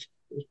disadvantage,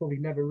 it was probably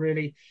never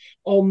really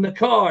on the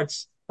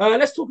cards.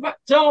 Let's talk about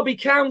Derby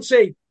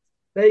County.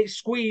 They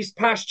squeezed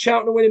past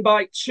Cheltenham, winning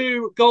by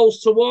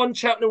 2-1.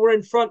 Cheltenham were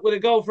in front with a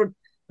goal from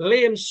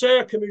Liam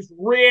Sercombe, who's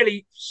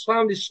really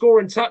found his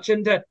scoring touch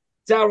under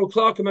Darrell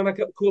Clark. And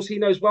of course, he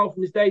knows well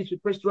from his days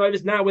with Bristol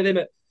Rovers, now with him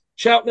at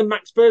Cheltenham.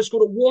 Max Bird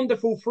scored a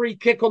wonderful free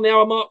kick on the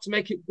hour mark to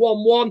make it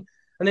 1-1.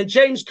 And then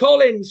James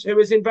Collins, who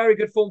is in very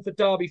good form for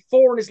Derby,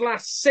 4 in his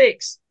last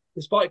 6,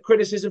 despite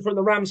criticism from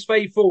the Rams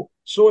faithful,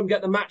 saw him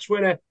get the match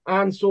winner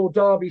and saw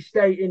Derby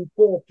stay in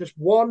 4th, just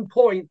 1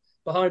 point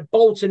behind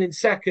Bolton in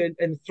 2nd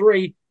and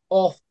 3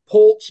 off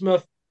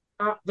Portsmouth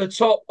at the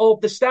top of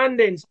the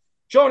standings.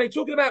 Johnny,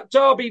 talking about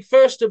Derby,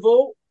 first of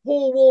all,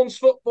 Paul Warne's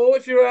football.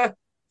 If you're a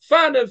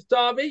fan of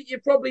Derby,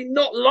 you're probably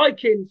not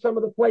liking some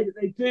of the play that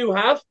they do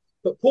have,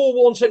 but Paul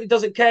Warne certainly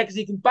doesn't care because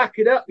he can back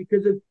it up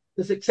because of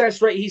the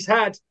success rate he's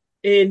had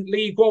in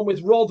League One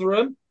with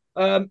Rotherham.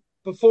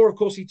 Before, of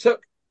course, he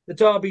took the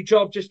Derby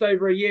job just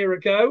over a year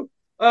ago.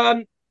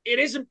 It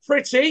isn't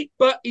pretty,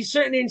 but he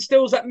certainly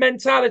instills that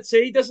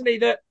mentality, doesn't he,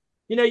 that,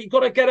 you know, you've got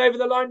to get over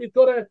the line, you've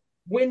got to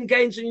win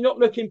games and you're not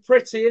looking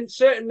pretty. And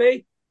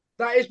certainly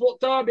that is what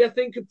Derby, I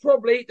think, are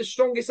probably the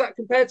strongest at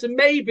compared to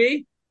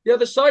maybe the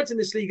other sides in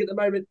this league at the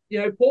moment.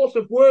 You know,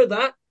 Portsmouth were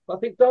that, but I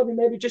think Derby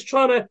maybe just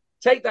trying to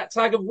take that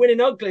tag of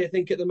winning ugly, I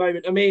think, at the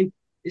moment. I mean,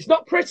 it's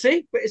not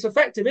pretty, but it's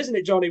effective, isn't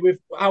it, Johnny, with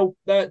how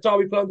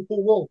Derby play under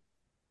Paul Wall?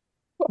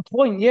 Got a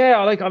point,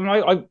 yeah.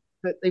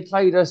 They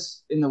played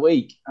us in the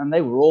week and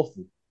they were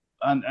awful.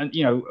 And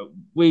you know,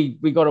 we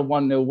got a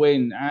 1-0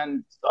 win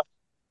and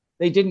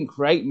they didn't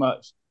create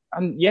much.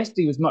 And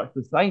yesterday was much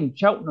the same.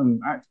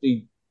 Cheltenham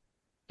actually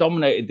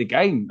dominated the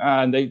game,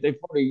 and they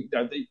probably, you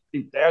know,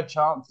 they had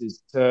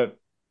chances to.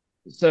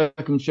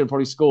 Sercombe should have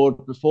probably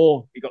scored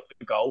before he got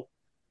the goal.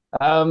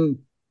 You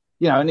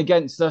know, and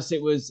against us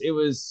it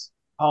was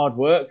hard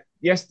work.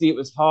 Yesterday it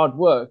was hard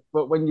work,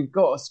 but when you've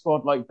got a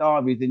squad like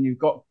Derby, then you've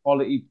got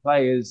quality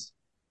players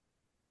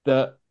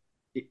that,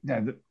 you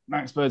know,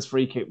 Max Bird's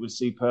free kick was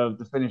superb.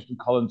 The finish from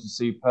Collins was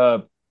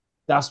superb.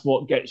 That's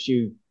what gets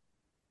you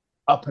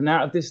up and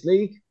out of this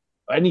league,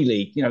 any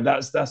league. You know,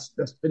 that's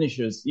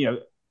finishers. You know,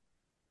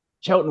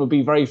 Cheltenham would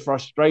be very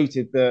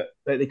frustrated that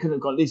they couldn't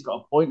have at least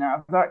got a point out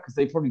of that because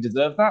they probably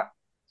deserve that.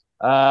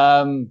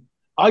 I'm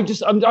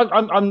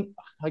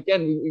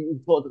again. We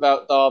talked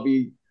about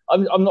Derby.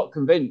 I'm not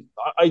convinced.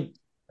 I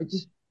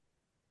just,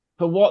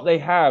 for what they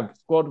have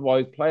squad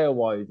wise, player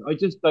wise, I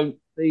just don't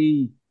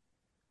see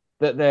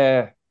that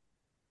they're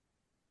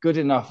good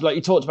enough. Like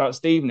you talked about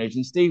Stevenage,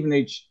 and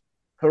Stevenage,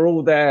 for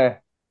all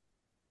their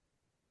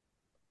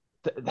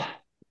the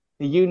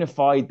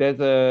unified,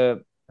 there's a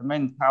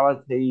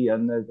mentality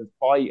and there's a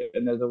fight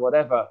and there's a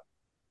whatever.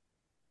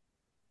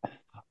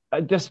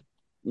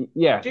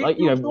 Yeah, Do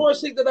you always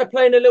think that they're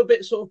playing a little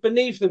bit sort of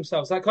beneath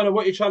themselves? That kind of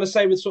what you're trying to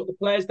say with sort of the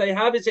players they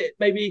have? Is it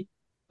maybe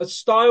a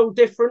style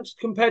difference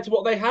compared to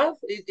what they have?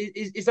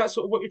 Is that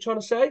sort of what you're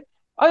trying to say?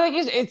 I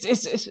think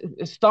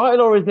it's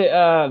style, or is it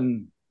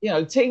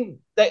team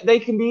they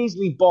can be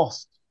easily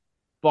bossed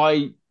by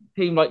a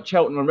team like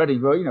Cheltenham and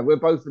Reading. Well, we're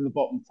both in the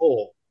bottom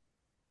four.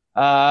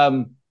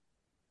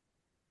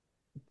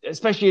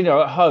 Especially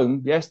at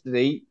home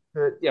yesterday,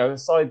 a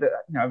side that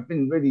have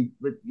been really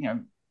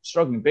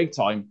struggling big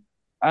time,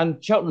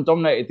 and Cheltenham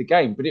dominated the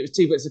game, but it was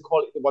two bits of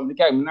quality that won the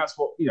game, and that's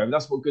what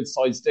good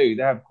sides do.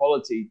 They have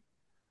quality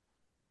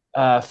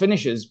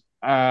finishers,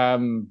 but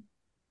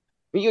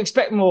you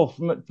expect more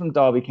from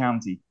Derby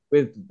County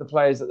with the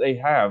players that they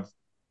have.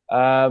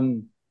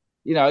 The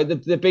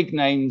big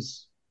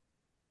names.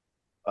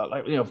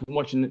 From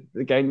watching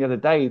the game the other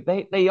day,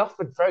 they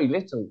offered very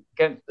little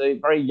against a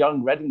very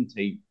young Reading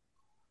team.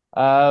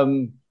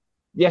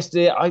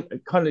 Yesterday, I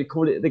kind of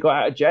called it they got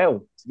out of jail,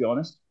 to be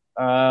honest.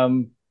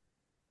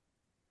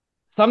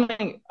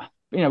 Something,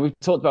 we've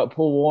talked about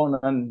Paul Warne,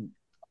 and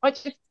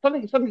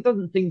something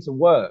doesn't seem to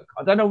work.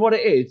 I don't know what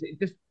it is. It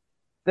just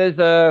there's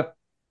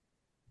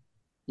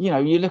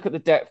you look at the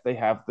depth they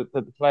have,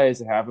 the players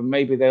they have, and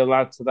maybe they'll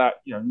add to that,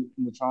 in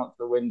the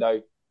transfer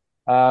window.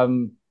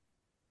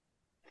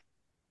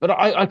 But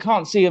I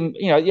can't see them,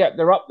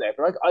 they're up there,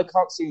 but I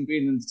can't see them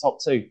being in the top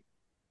two.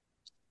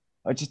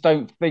 I just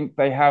don't think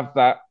they have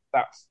that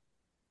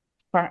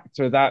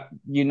factor, that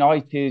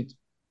united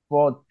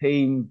squad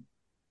team.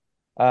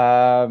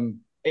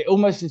 It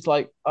almost is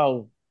like,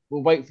 oh,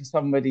 we'll wait for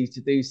somebody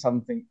to do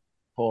something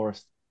for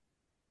us.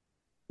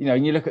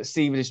 And you look at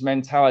Stevenage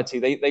mentality,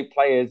 they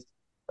play as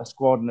a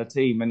squad and a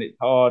team, and it's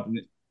hard and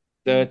it's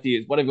dirty,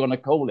 it's whatever you want to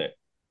call it.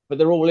 But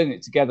they're all in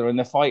it together and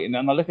they're fighting.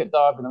 And I look at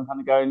Derby and I'm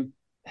kind of going,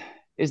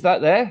 is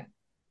that there?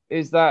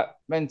 Is that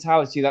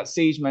mentality, that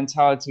siege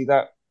mentality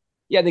that,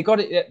 they got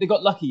it. They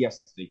got lucky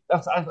yesterday.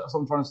 That's what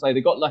I'm trying to say. They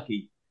got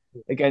lucky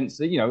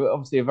against,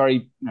 obviously a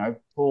very,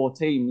 poor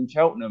team in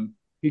Cheltenham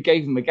who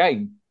gave them a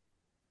game.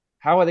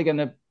 How are they going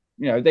to,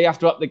 they have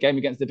to up the game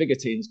against the bigger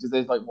teams because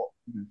there's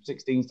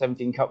 16,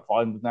 17 cup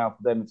finals now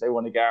for them if they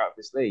want to get out of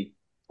this league.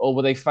 Or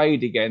will they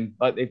fade again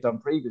like they've done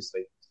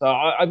previously? So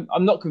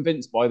I'm not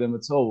convinced by them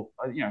at all.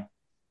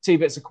 Two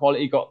bits of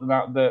quality got them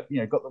out got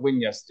the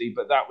win yesterday,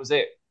 but that was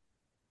it.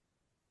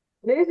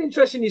 And it is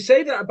interesting you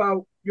say that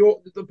about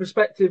the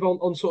perspective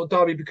on sort of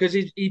Derby, because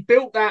he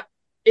built that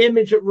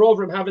image at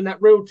Rotherham, having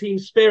that real team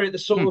spirit, the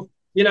sort of,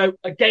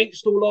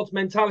 against all odds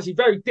mentality,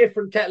 very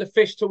different kettle of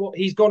fish to what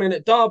he's gone in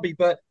at Derby,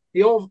 but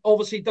he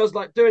obviously does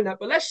like doing that.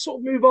 But let's sort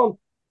of move on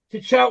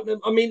to Cheltenham.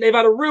 I mean, they've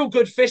had a real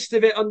good fist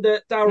of it under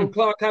Darren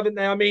Clarke, haven't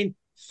they? I mean,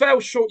 fell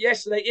short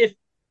yesterday.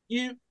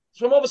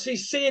 From obviously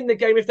seeing the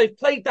game, if they've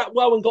played that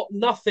well and got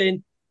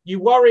nothing, you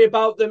worry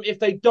about them if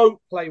they don't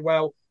play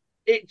well.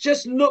 It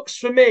just looks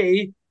for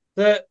me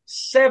that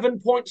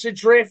 7 points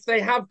adrift. They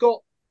have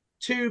got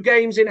 2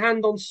 games in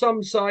hand on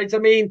some sides. I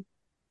mean,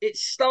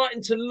 it's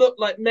starting to look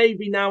like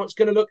maybe now it's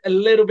going to look a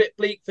little bit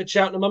bleak for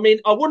Cheltenham. I mean,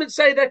 I wouldn't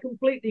say they're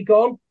completely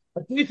gone.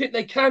 I do think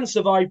they can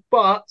survive,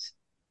 but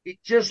it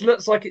just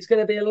looks like it's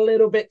going to be a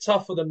little bit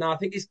tough for them now. I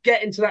think it's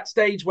getting to that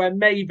stage where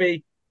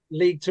maybe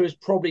League Two is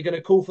probably going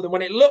to call for them.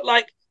 When it looked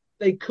like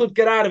they could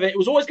get out of it, it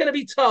was always going to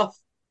be tough,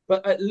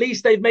 but at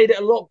least they've made it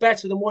a lot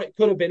better than what it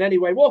could have been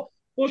anyway.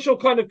 What's your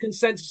kind of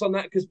consensus on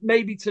that? Because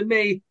maybe to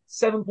me,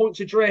 7 points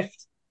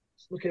adrift,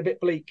 it's looking a bit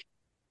bleak.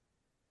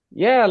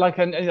 Yeah,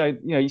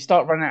 you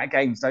start running out of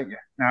games, don't you?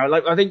 Now,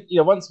 I think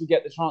once we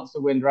get the transfer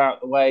window out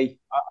of the way,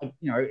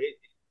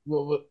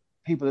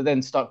 people are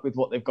then stuck with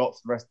what they've got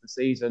for the rest of the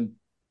season.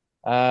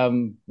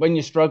 When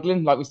you're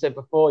struggling, like we said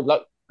before,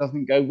 luck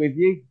doesn't go with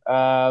you.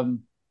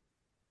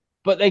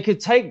 But they could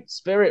take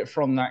spirit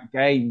from that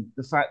game,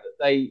 the fact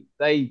that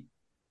they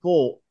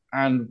fought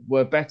and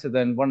were better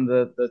than one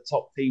of the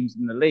top teams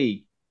in the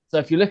league. So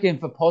if you're looking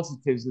for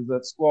positives as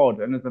a squad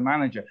and as a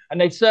manager,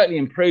 and they've certainly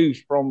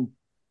improved from,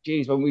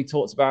 when we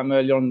talked about them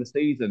early on in the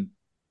season,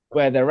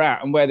 where they're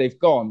at and where they've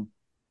gone,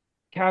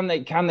 can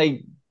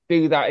they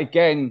do that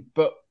again?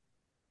 But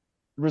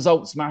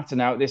results matter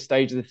now at this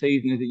stage of the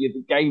season. Is that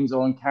the games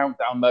are on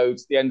countdown mode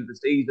to the end of the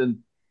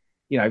season.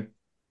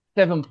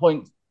 7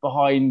 points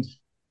behind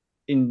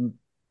in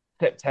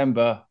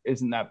September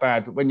isn't that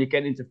bad, but when you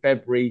get into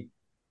February,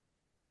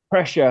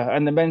 pressure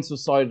and the mental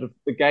side of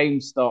the game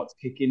starts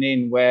kicking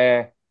in,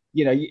 where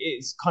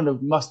it's kind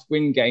of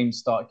must-win games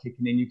start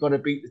kicking in. You've got to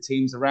beat the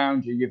teams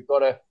around you. You've got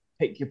to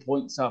pick your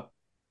points up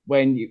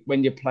when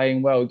you're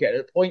playing well. Get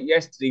a point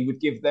yesterday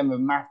would give them a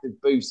massive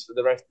boost for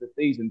the rest of the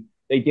season.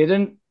 They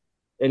didn't.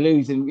 They're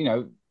losing.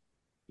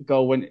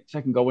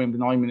 Second goal win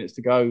with 9 minutes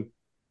to go.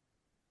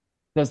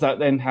 Does that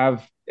then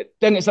have?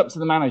 Then it's up to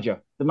the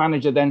manager. The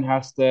manager then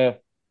has to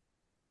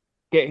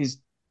get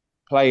his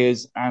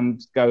players and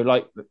go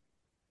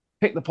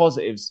pick the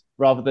positives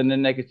rather than the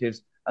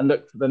negatives and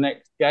look for the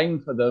next game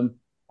for them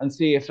and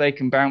see if they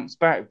can bounce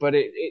back. But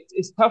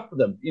it's tough for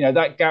them.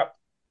 That gap,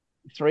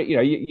 3,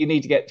 you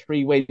need to get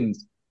 3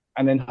 wins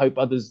and then hope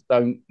others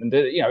don't. And,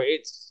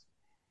 it's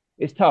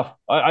tough.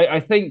 I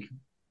think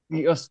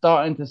you're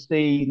starting to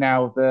see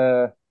now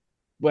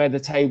where the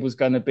table's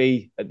going to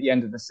be at the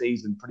end of the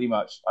season, pretty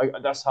much.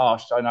 That's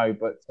harsh, I know,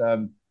 but...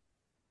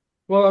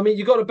 Well, I mean,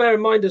 you've got to bear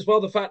in mind as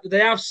well the fact that they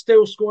have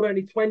still scored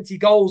only 20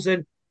 goals,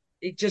 and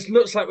it just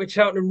looks like with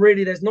Cheltenham,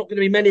 really, there's not going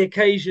to be many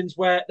occasions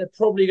where they're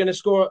probably going to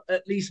score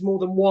at least more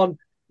than one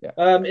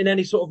in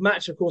any sort of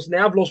match, of course. And they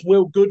have lost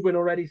Will Goodwin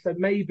already, so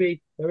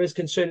maybe there is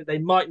concern that they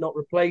might not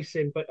replace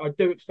him. But I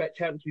do expect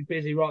Cheltenham to be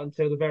busy right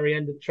until the very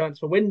end of the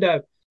transfer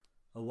window.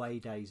 Away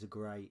days are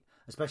great,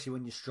 especially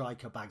when your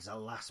striker bag's a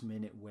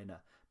last-minute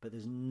winner. But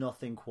there's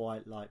nothing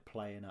quite like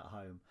playing at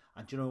home.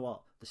 And do you know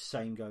what? The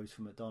same goes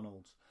for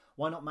McDonald's.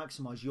 Why not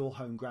maximise your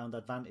home ground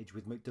advantage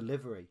with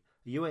McDelivery?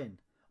 Are you in?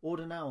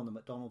 Order now on the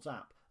McDonald's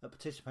app. At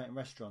participating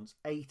restaurants,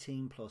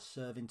 18 plus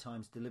serving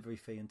times, delivery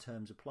fee and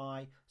terms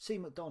apply. See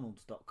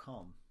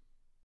mcdonalds.com.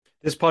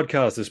 This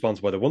podcast is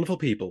sponsored by the wonderful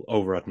people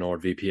over at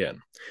NordVPN.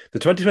 The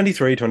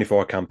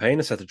 2023-24 campaign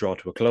is set to draw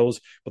to a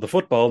close, but the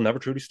football never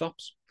truly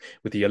stops.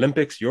 With the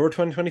Olympics, Euro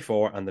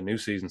 2024 and the new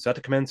season set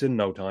to commence in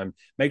no time,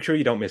 make sure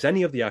you don't miss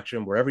any of the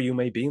action wherever you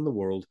may be in the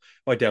world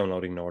by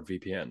downloading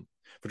NordVPN.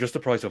 For just the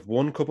price of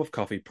one cup of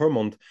coffee per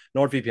month,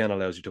 NordVPN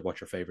allows you to watch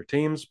your favourite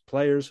teams,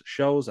 players,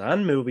 shows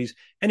and movies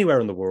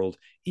anywhere in the world,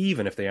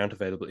 even if they aren't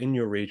available in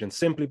your region,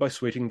 simply by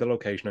switching the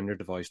location on your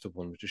device to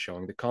one which is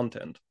showing the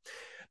content.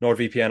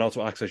 NordVPN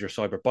also acts as your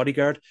cyber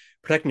bodyguard,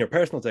 protecting your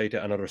personal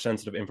data and other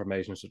sensitive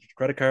information such as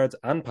credit cards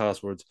and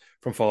passwords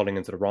from falling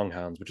into the wrong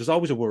hands, which is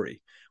always a worry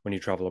when you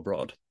travel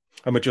abroad.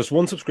 And with just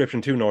one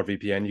subscription to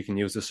NordVPN, you can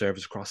use this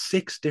service across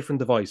 6 different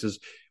devices,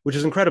 which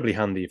is incredibly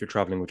handy if you're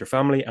traveling with your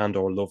family and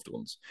or loved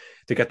ones.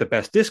 To get the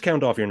best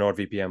discount off your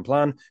NordVPN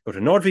plan, go to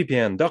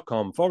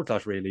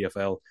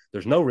nordvpn.com/realefl.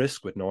 There's no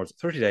risk with Nord's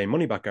 30-day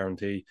money-back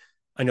guarantee,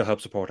 and you'll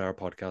help support our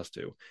podcast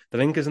too. The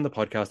link is in the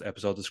podcast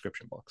episode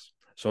description box.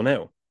 So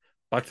now,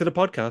 back to the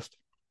podcast.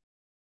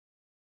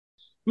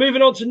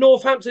 Moving on to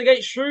Northampton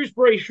against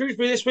Shrewsbury.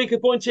 Shrewsbury this week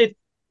appointed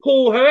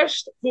Paul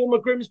Hurst, former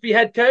Grimsby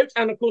head coach,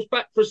 and of course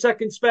back for a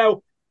second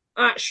spell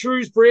at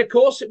Shrewsbury. Of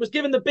course, it was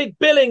given the big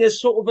billing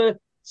as sort of a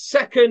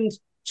second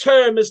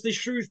term as the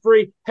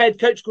Shrewsbury head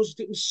coach. Of course,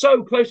 it was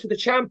so close to the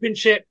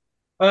Championship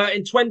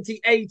in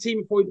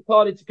 2018 before he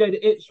departed to go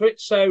to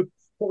Ipswich. So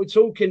what we're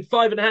talking,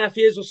 5.5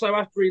 years or so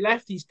after he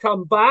left, he's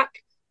come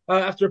back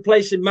after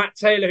replacing Matt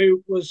Taylor,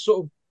 who was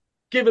sort of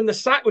given the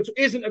sack, which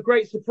isn't a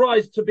great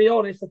surprise, to be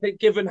honest, I think,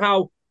 given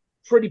how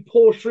pretty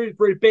poor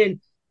Shrewsbury have been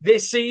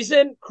this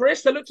season.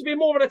 Chris, they looked to be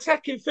more of an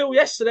attacking field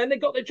yesterday, and they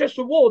got their just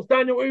rewards.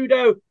 Daniel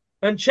Udoh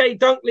and Che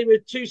Dunkley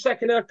with 2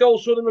 second-half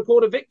goals saw them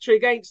record a victory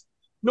against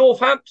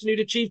Northampton, who'd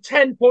achieved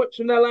 10 points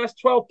from their last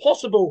 12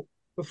 possible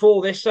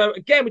before this. So,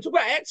 again, we talk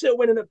about Exeter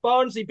winning at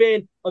Barnsley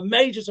being a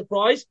major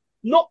surprise.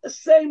 Not the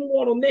same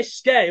one on this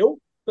scale,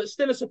 but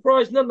still a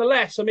surprise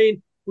nonetheless. I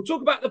mean, we'll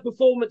talk about the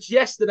performance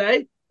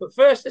yesterday, but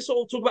first, let's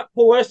sort of talk about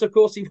Paul Hurst. Of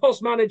course, he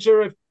was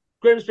manager of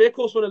Grimsby, of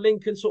course, one of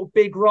Lincoln's sort of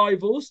big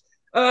rivals.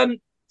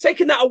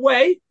 Taking that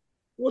away,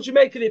 what do you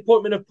make of the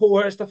appointment of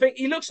Paul Hurst? I think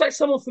he looks like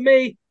someone, for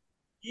me,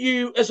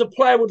 you as a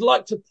player would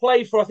like to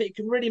play for. I think he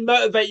can really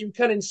motivate you,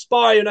 can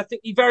inspire you, and I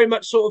think he very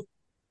much sort of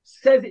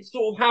says it's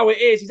sort of how it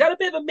is. He's had a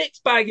bit of a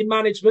mixed bag in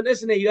management,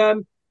 isn't he?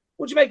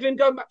 What do you make of him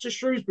going back to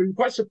Shrewsbury? I'm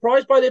quite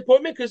surprised by the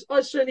appointment, because I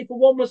certainly, for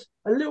one, was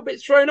a little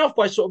bit thrown off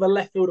by sort of a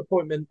left field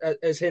appointment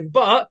as him.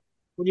 But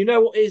when you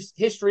know what his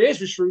history is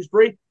with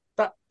Shrewsbury,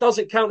 that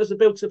doesn't count as a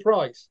big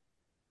surprise.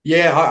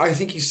 Yeah, I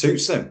think he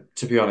suits them,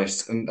 to be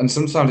honest. And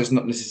sometimes it's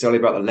not necessarily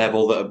about the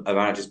level that a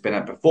manager's been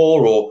at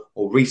before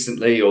or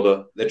recently,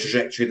 or the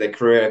trajectory their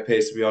career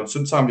appears to be on.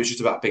 Sometimes it's just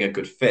about being a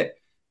good fit.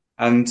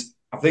 And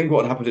I think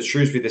what happened at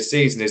Shrewsbury this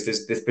season is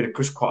there's been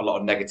quite a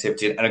lot of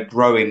negativity and a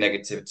growing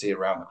negativity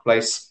around the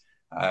place.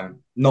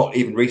 Not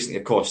even recently,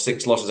 of course.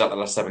 6 losses out of the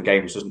last 7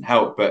 games doesn't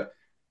help, but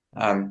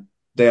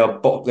they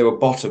were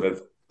bottom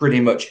of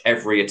pretty much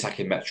every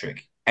attacking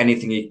metric.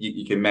 Anything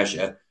you can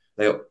measure,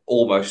 they are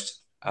almost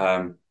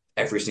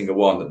every single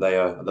one that they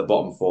are at the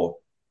bottom for.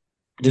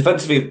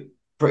 Defensively,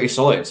 pretty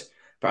solid,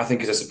 but I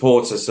think as a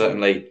supporter,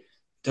 certainly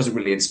doesn't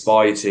really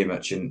inspire you too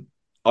much. And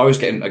I was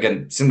getting,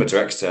 again, similar to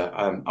Exeter,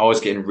 I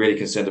was getting really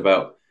concerned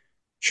about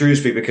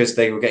Shrewsbury because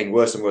they were getting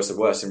worse and worse and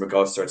worse in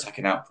regards to their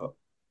attacking output.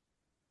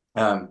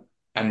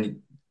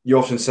 And you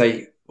often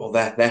say, well,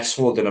 they're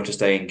solid enough to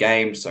stay in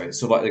games, so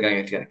it's not like they're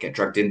going to get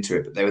dragged into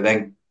it. But they were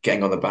then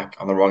getting on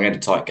the wrong end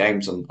of tight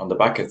games on the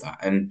back of that.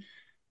 And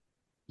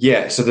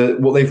yeah, so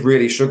what they've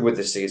really struggled with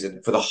this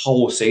season, for the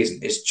whole season,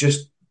 is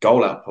just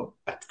goal output,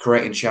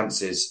 creating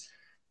chances.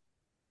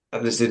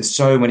 And there's been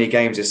so many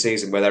games this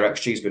season where their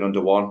XG's been under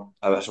 1.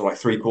 That's like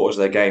 3/4 of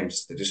their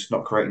games. They're just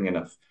not creating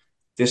enough.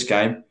 This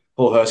game,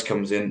 Paul Hurst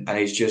comes in and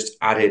he's just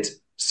added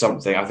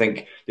something. I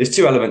think there's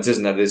 2 elements,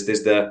 isn't there? There's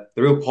the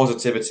real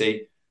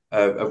positivity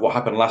of what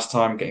happened last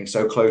time, getting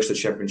so close to the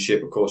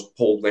Championship. Of course,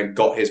 Paul then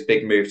got his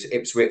big move to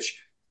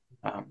Ipswich.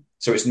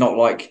 So it's not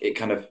like it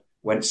kind of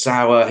went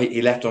sour.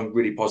 He left on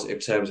really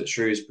positive terms at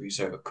Shrewsbury.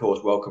 So, of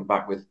course, welcome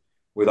back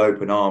with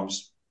open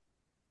arms.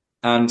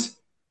 And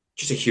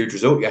just a huge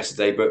result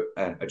yesterday, but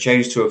a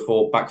change to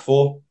a back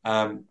four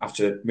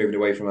after moving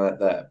away from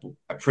a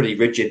pretty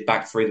rigid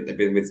back 3 that they've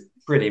been with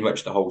pretty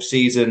much the whole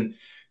season.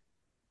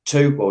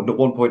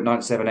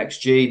 1.97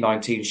 XG,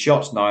 19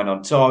 shots, 9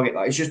 on target.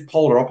 It's just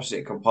polar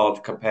opposite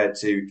compared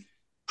to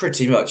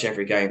pretty much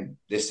every game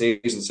this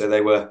season. So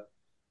they were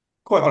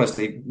quite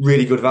honestly,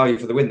 really good value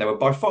for the win. They were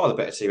by far the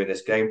better team in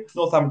this game.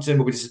 Northampton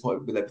will be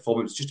disappointed with their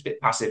performance, just a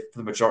bit passive for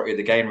the majority of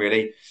the game,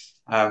 really.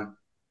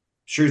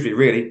 Shrewsbury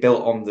really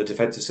built on the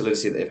defensive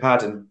solidity that they've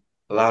had and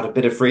allowed a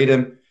bit of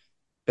freedom,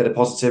 bit of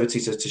positivity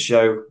to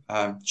show.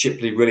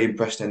 Chipley really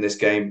impressed in this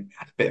game,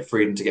 had a bit of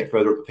freedom to get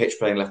further up the pitch,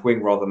 playing left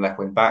wing rather than left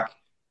wing back.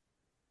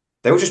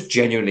 They were just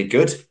genuinely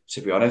good,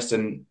 to be honest,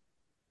 and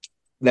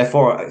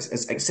therefore,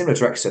 similar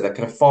to Exeter, they're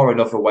kind of far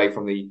enough away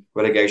from the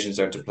relegation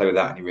zone to play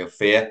without any real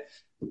fear.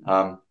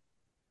 But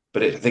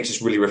I think it's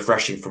just really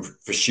refreshing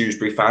for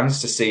Shrewsbury fans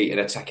to see an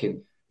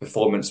attacking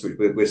performance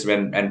with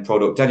some end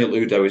product. Daniel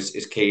Udo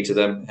is key to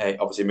them.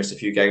 Obviously missed a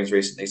few games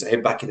recently, so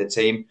him back in the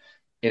team,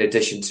 in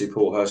addition to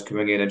Paul Hurst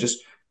coming in and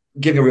just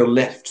giving a real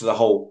lift to the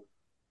whole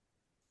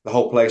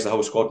place, the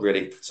whole squad,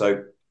 really.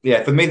 So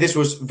yeah, for me, this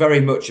was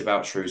very much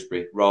about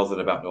Shrewsbury rather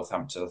than about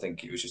Northampton. I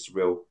think it was just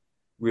a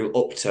real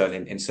upturn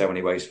in so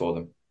many ways for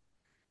them.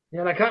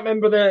 Yeah, and I can't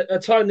remember the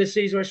time this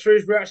season where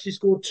Shrewsbury actually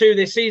scored 2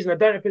 this season. I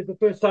don't know if it's the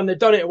first time they've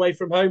done it away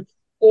from home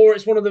or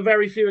it's one of the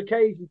very few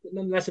occasions, but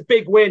nonetheless a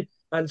big win.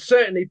 And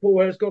certainly Paul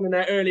Hurst gone in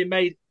there early and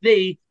made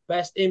the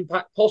best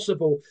impact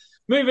possible.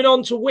 Moving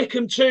on to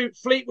Wycombe 2,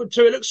 Fleetwood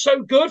 2. It looked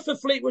so good for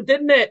Fleetwood,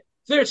 didn't it?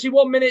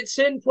 31 minutes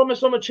in,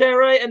 Promise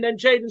Omochere, and then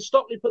Jayden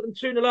Stockley put them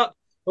 2-0 up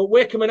at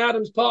Wycombe and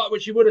Adams Park,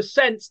 which you would have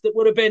sensed that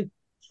would have been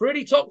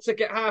pretty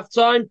toxic at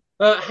half-time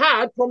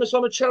had Promise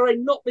Omochere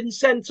not been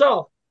sent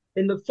off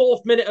in the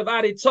 4th minute of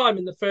added time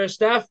in the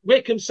first half.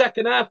 Wycombe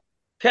second half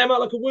came out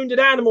like a wounded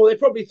animal. They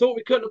probably thought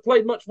we couldn't have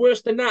played much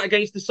worse than that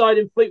against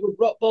deciding Fleetwood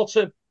rock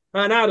bottom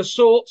and out of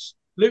sorts.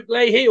 Luke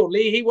Leahy, or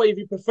Leahy, whatever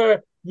you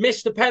prefer,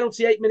 missed the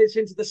penalty 8 minutes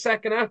into the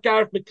second half.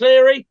 Gareth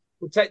McCleary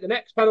would take the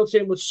next penalty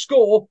and would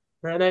score.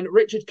 And then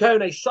Richard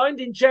Kone,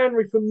 signed in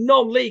January from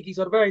non-league. He's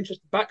got a very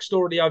interesting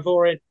backstory, the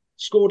Ivorian.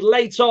 Scored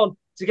late on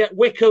to get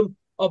Wycombe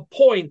a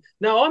point.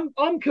 Now,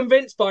 I'm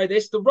convinced by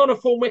this. The run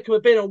of form Wycombe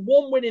have been on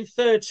 1 win in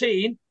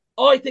 13.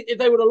 I think if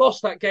they would have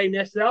lost that game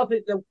yesterday, I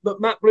think that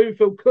Matt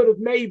Bloomfield could have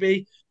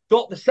maybe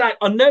got the sack.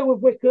 I know with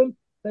Wycombe,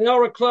 they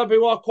are a club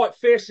who are quite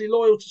fiercely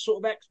loyal to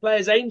sort of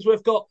ex-players.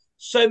 Ainsworth got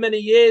so many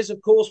years,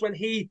 of course, when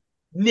he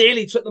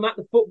nearly took them out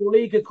of the Football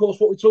League. Of course,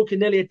 what we're talking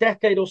nearly a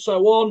decade or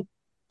so on.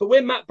 But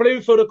with Matt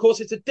Bloomfield, of course,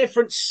 it's a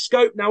different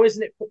scope now,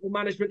 isn't it, football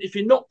management? If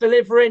you're not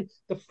delivering,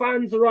 the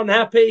fans are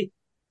unhappy,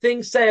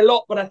 things say a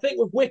lot. But I think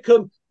with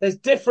Wycombe, there's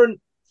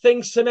different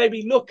things to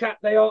maybe look at.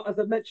 They are, as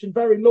I mentioned,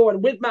 very loyal.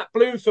 And with Matt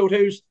Bloomfield,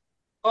 who's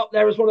up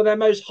there as one of their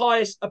most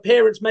highest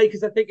appearance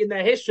makers, I think, in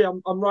their history,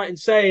 I'm right in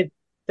saying,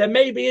 there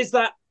maybe is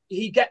that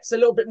he gets a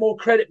little bit more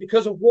credit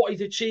because of what he's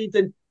achieved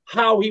and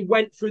how he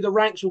went through the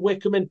ranks of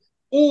Wycombe and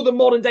all the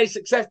modern day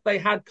success they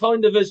had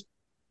kind of has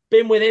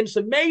been with him.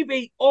 So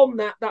maybe on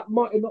that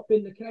might have not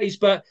been the case.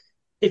 But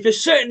if you're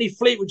certainly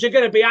Fleetwood, you're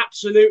going to be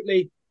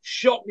absolutely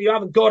shocked you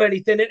haven't got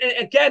anything. And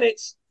again,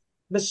 it's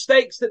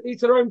mistakes that lead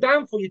to their own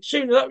downfall. You're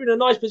 2-0 up, you're in a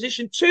nice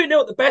position.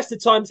 2-0 at the best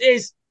of times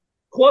is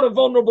quite a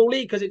vulnerable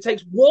lead because it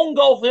takes one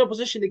goal from the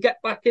opposition to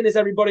get back in, as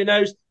everybody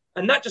knows.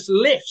 And that just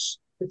lifts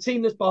the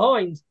team that's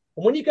behind.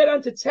 And when you go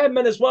down to 10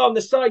 men as well and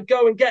the side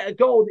go and get a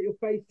goal that you're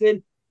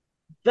facing,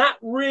 that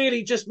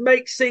really just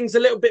makes things a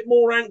little bit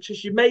more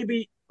anxious. You may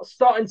be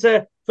starting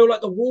to feel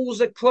like the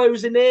walls are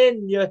closing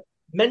in. You're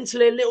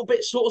mentally a little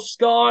bit sort of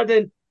scarred.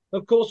 And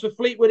of course, for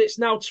Fleetwood, it's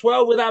now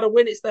 12 without a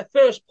win. It's their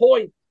first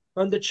point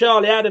under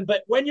Charlie Adam.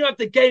 But when you have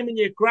the game in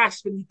your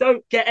grasp and you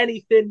don't get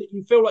anything that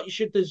you feel like you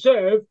should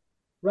deserve,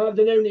 rather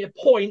than only a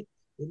point,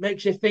 it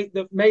makes you think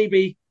that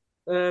maybe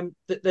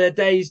that their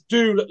days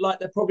do look like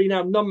they're probably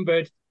now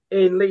numbered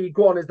in League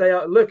One, as they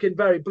are looking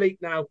very bleak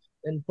now.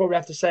 And probably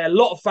have to say a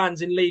lot of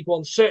fans in League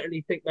One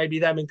certainly think maybe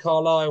them in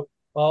Carlisle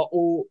are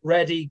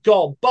already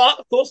gone. But,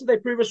 of course, if they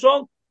prove us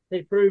wrong,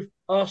 they prove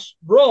us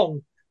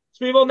wrong.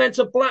 Let's move on then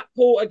to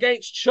Blackpool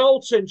against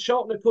Charlton.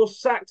 Charlton, of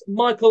course, sacked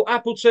Michael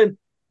Appleton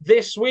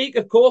this week.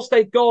 Of course,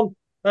 they'd gone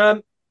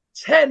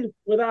 10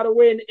 without a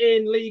win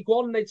in League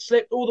One. They'd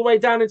slipped all the way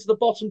down into the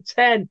bottom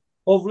 10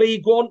 of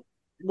League One.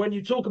 When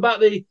you talk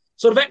about the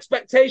sort of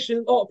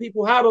expectation a lot of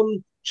people had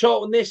on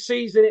Charlton this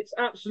season, it's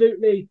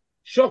absolutely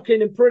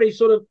shocking and pretty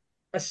sort of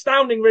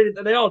astounding, really,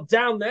 that they are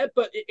down there,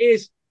 but it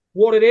is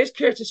what it is.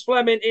 Curtis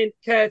Fleming in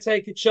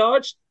caretaker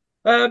charge.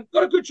 Got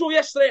a good draw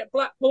yesterday at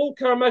Blackpool.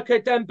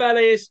 Karamoko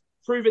Dembele is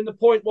proving the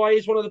point why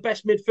he's one of the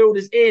best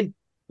midfielders in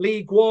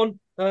League One.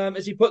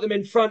 As he put them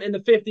in front in the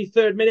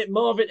 53rd minute.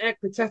 Marvin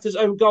Ekpiteta's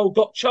own goal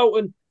got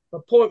Charlton a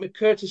point with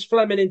Curtis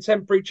Fleming in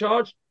temporary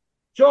charge.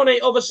 Johnny,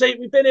 obviously,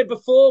 we've been here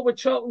before with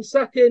Charlton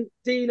sacking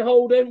Dean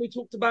Holden. We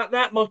talked about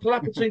that. Michael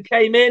Appleton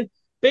came in.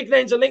 Big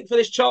names are linked for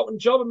this Charlton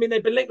job. I mean,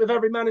 they've been linked with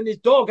every man and his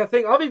dog. I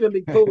think I've even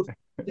been called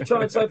to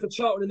try and sign for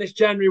Charlton in this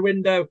January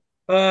window,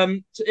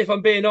 if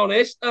I'm being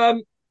honest.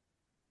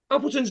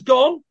 Appleton's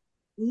gone.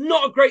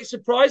 Not a great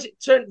surprise.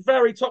 It turned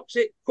very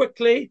toxic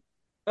quickly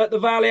at the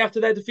Valley after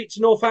their defeat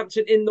to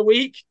Northampton in the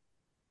week.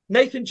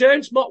 Nathan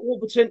Jones, Mark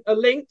Warburton are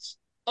linked.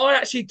 I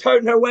actually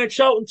don't know where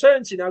Charlton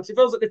turns to now because it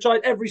feels like they've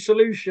tried every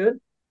solution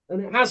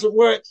and it hasn't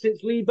worked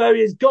since Lee Bowyer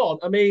is gone.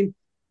 I mean,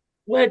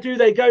 where do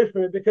they go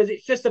from it? Because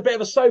it's just a bit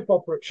of a soap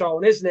opera at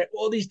Charlton, isn't it?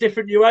 All these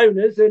different new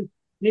owners and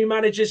new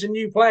managers and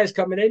new players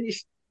coming in.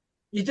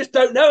 You just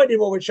don't know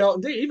anymore with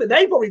Charlton, do you? Even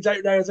they probably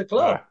don't know as a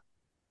club.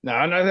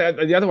 No,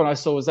 the other one I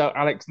saw was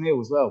Alex Neil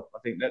as well. I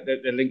think that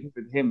they're linked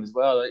with him as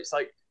well. It's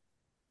like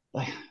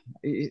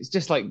it's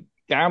just like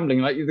gambling.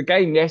 Like the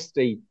game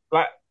yesterday,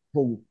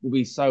 Blackpool will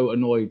be so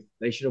annoyed.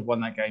 They should have won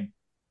that game.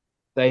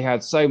 They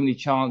had so many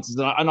chances,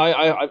 and I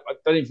don't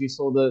know if you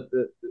saw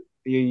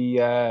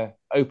the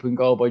open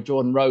goal by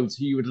Jordan Rhodes,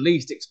 who you would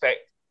least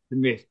expect to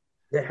miss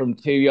from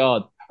 2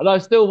 yards. And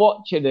I'm still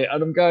watching it,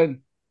 and I'm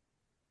going,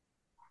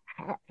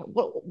 how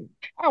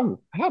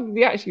did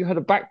he actually had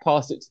a back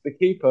pass it to the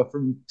keeper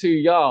from 2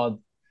 yards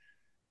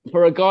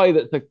for a guy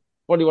that's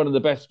probably one of the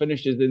best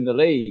finishers in the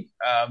league?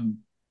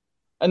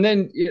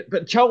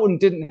 But Charlton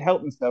didn't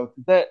help themselves.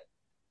 I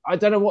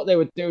don't know what they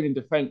were doing in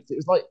defence. It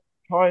was like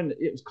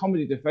it was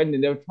comedy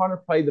defending. They were trying to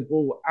play the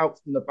ball out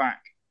from the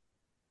back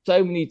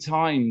so many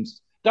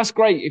times. That's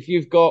great if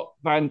you've got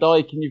Van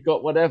Dijk and you've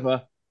got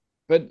whatever,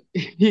 but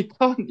you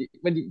can't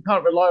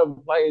rely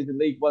on players in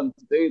League One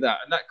to do that,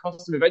 and that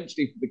cost them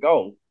eventually for the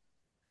goal.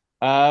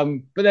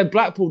 But then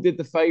Blackpool did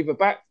the favour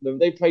back to them.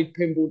 They played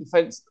pinball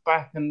defence at the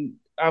back, and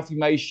Alfie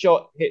May's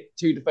shot hit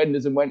two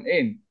defenders and went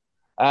in.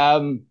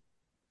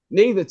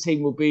 Neither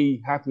team will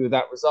be happy with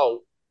that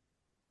result.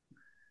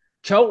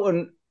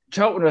 Charlton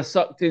are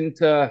sucked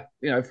into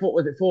 4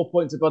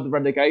 points above the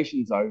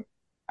relegation zone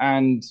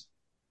and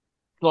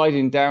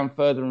sliding down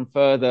further and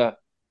further.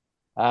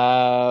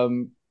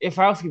 If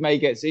Alfie May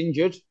gets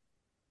injured,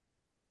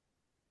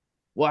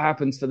 what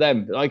happens for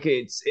them? Like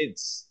it's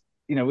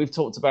we've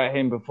talked about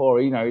him before.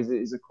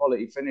 He's a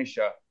quality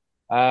finisher.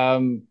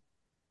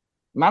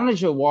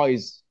 Manager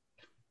wise,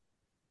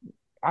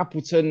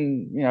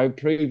 Appleton,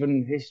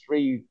 proven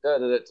history.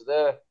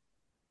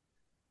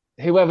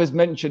 Whoever's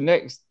mentioned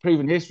next,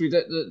 proven history.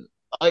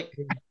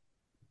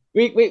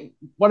 We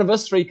one of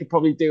us three could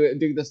probably do it and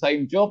do the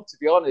same job. To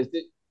be honest,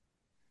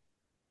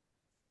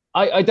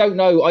 I don't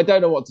know. I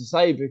don't know what to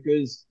say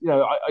because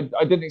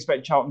I didn't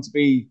expect Charlton to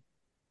be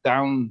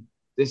down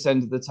this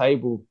end of the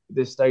table at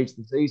this stage of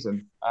the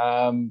season.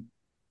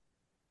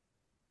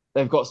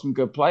 They've got some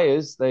good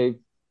players. They've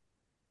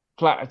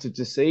flattered to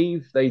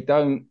deceive. They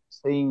don't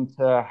seem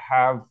to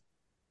have,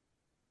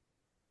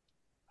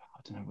 I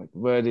don't know what the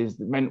word is,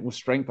 the mental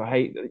strength. I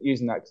hate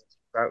using that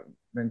about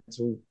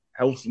mental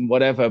health and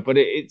whatever, but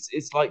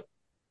it's like,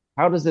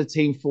 how does the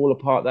team fall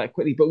apart that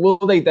quickly? But will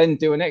they then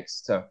do an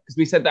Exeter? Because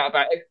we said that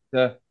about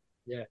Exeter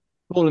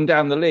falling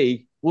down the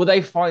league. Will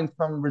they find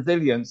some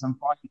resilience and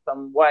find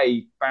some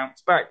way to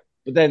bounce back?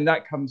 But then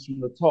that comes from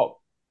the top,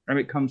 and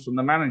it comes from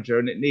the manager,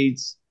 and it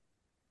needs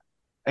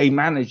a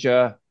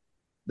manager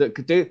that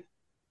could do.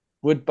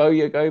 Would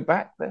Bowyer go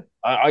back there?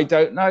 I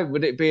don't know.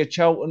 Would it be a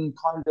Charlton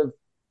kind of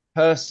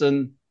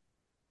person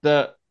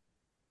that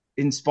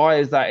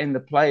inspires that in the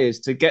players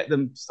to get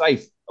them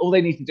safe? All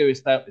they need to do is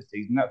stay up this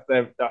season. That's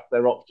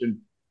their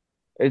option.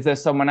 Is there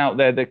someone out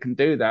there that can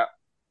do that?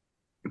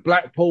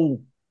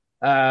 Blackpool,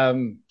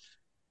 I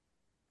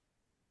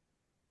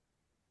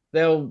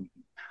don't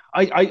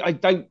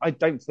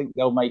think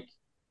they'll make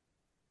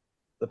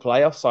the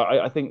playoffs.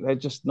 I think they're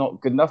just not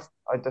good enough.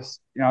 I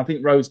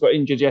think Rhodes got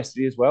injured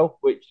yesterday as well,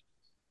 which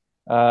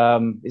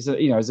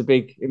is a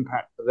big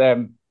impact for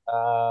them.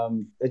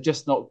 They're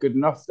just not good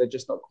enough. They're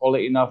just not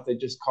quality enough. They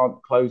just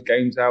can't close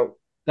games out.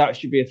 That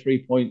should be a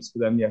 3 points for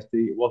them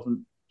yesterday. It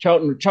wasn't.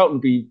 Charlton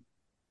would be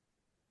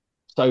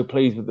so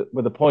pleased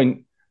with the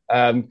point.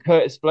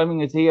 Curtis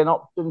Fleming, is he an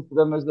option for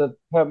them as a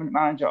permanent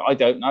manager? I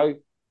don't know.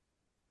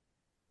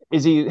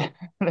 Is he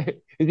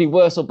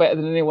worse or better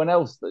than anyone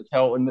else at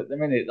Charlton at the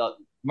minute? Like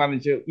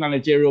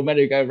managerial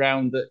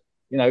merry-go-round that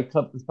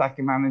clubs are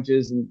sacking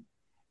managers and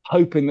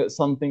hoping that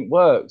something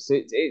works.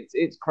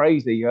 It's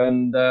crazy,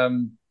 and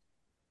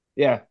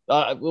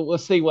we'll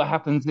see what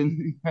happens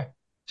in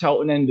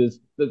Charlton Enders,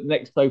 the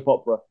next soap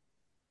opera.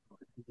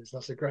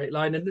 That's a great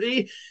line. And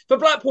for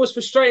Blackpool, it's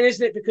frustrating,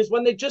 isn't it? Because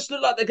when they just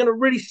look like they're going to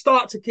really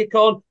start to kick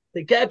on,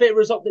 they get a bit of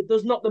result that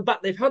does knock them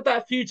back. They've had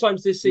that a few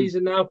times this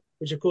season now,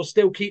 which of course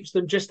still keeps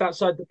them just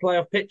outside the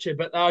playoff picture.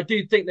 But I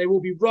do think they will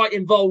be right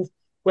involved.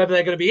 Whether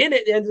they're going to be in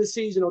it at the end of the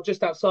season or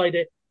just outside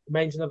it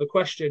remains another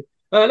question.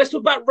 Let's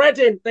talk about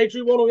Reading. They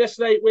drew 1-1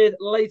 yesterday with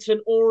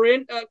Leyton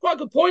Orient. Quite a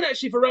good point,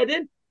 actually, for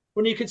Reading,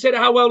 when you consider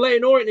how well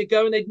Leyton Orient are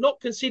going. They'd not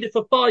conceded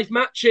for 5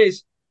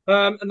 matches.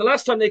 And the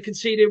last time they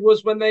conceded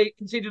was when they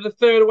conceded a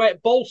third away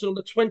at Bolton on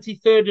the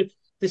 23rd of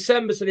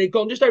December. So they'd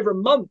gone just over a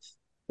month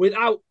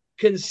without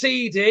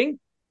conceding.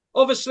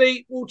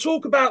 Obviously, we'll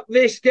talk about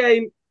this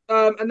game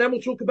and then we'll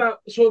talk about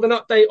sort of an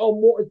update on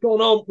what has gone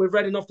on with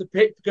Reading off the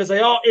pitch, because they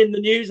are in the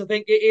news. I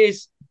think it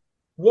is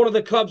one of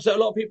the clubs that a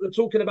lot of people are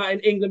talking about in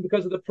England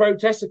because of the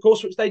protests, of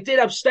course, which they did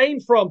abstain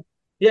from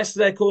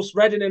yesterday. Of course,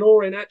 Reading and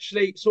Orient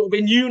actually sort of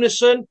in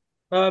unison.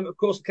 Of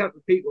course, I can't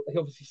repeat what they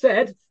obviously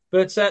said,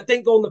 but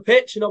didn't go on the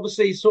pitch and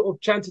obviously sort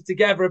of chanted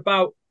together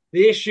about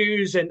the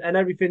issues and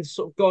everything's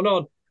sort of gone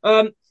on.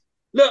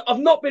 Look, I've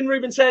not been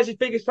Ruben Sayers'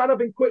 biggest fan. I've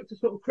been quick to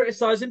sort of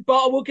criticise him,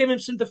 but I will give him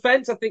some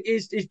defence. I think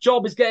his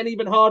job is getting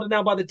even harder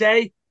now by the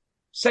day.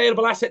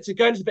 Saleable assets are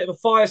going. There's a bit of a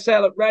fire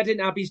sale at Reading.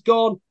 Abby's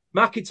gone.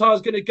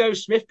 McIntyre's going to go.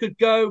 Smith could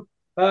go.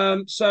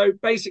 So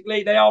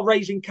basically, they are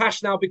raising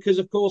cash now because,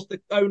 of course,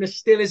 the owner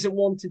still isn't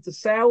wanting to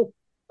sell.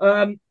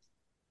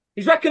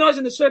 He's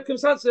recognising the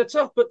circumstances are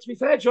tough, but to be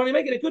fair, Johnny,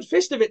 making a good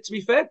fist of it, to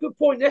be fair. Good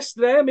point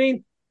yesterday. I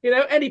mean,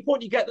 any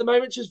point you get at the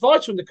moment is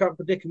vital in the current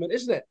predicament,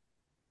 isn't it?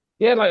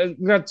 Yeah, like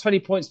we've had 20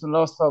 points in the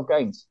last 12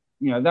 games.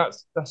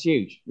 That's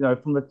huge.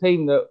 From a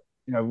team that,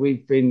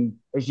 we've been,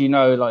 as I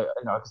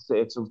can sit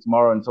here till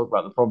tomorrow and talk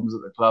about the problems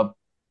at the club.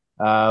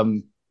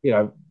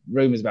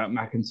 Rumours about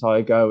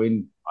McIntyre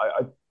going.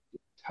 I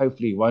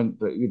hopefully he won't,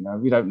 but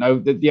we don't know.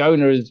 The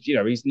owner is,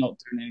 he's not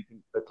doing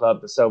anything for the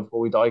club. The Sell Before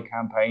We Die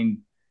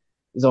campaign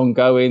is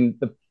ongoing.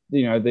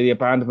 The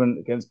abandonment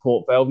against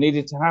Port Vale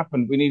needed to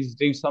happen. We needed to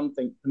do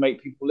something to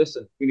make people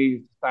listen. We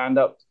needed to stand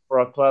up for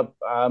our club.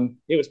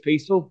 It was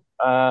peaceful,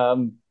 but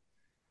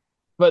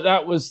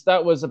that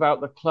was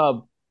about the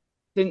club.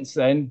 Since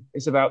then,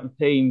 it's about the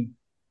team,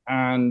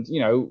 and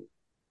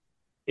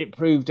it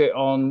proved it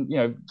on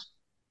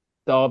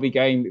Derby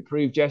game. It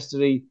proved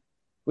yesterday.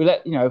 We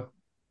let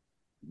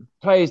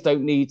players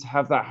don't need to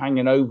have that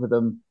hanging over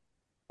them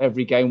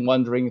every game,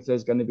 wondering if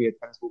there's going to be a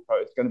tennis ball pro.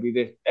 It's going to be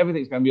this.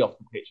 Everything's going to be off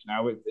the pitch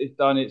now. It's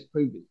done. It's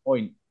proved its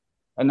point,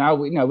 and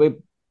now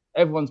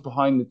everyone's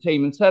behind the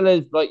team. And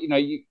Sellers,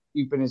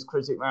 you've been his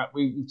critic, Matt.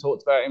 We've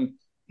talked about him.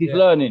 He's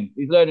learning.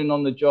 He's learning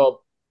on the job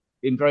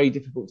in very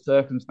difficult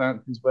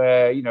circumstances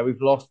where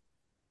we've lost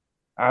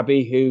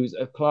Abby, who's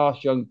a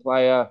class young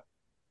player.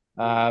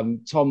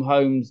 Tom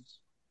Holmes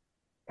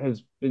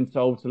has been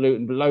sold to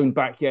Luton, but loaned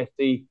back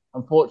yesterday.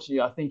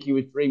 Unfortunately, I think he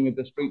was dreaming of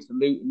the streets of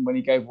Luton when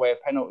he gave away a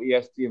penalty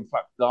yesterday and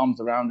flapped his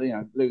arms around.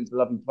 Luton's a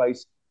lovely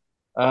place.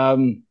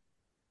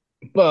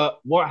 But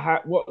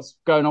what's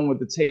going on with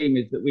the team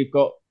is that we've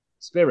got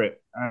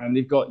spirit and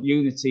they've got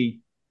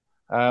unity.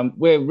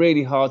 We're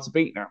really hard to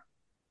beat now.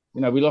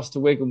 We lost to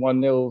Wigan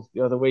 1-0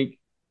 the other week,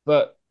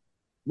 but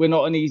we're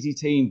not an easy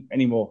team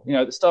anymore.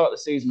 At the start of the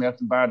season, we had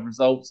some bad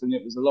results and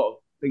it was a lot of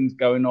things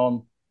going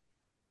on.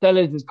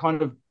 Sellers is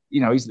kind of,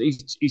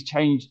 he's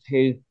changed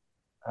his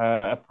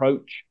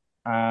approach,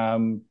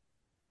 the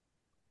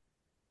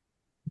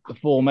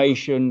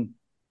formation.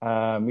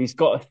 He's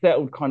got a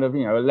settled kind of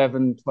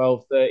 11,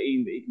 12,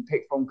 13 that he can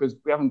pick from because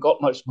we haven't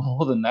got much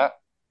more than that.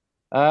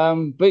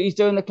 But he's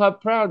doing the club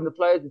proud and the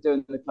players are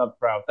doing the club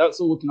proud. That's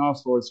all we can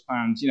ask for as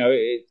fans.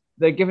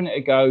 They're giving it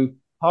a go.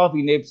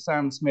 Harvey Nibbs,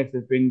 Sam Smith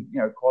have been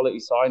quality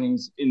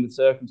signings in the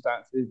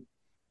circumstances.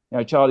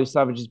 Charlie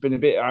Savage has been a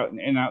bit out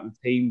and out of the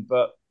team,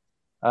 but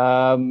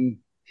Jarrell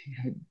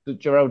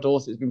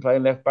Dorset has been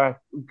playing left back.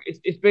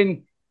 It's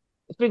been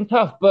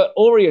tough, but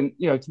Orient,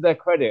 to their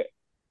credit,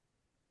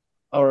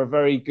 are a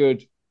very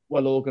good,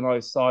 well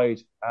organised side.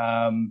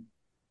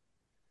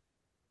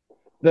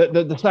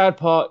 The sad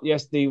part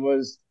yesterday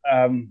was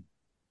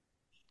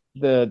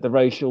the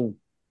racial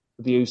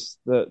abuse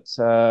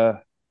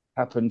that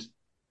happened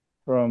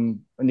from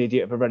an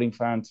idiot of a Reading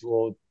fan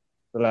toward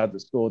the lad that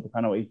scored the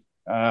penalty.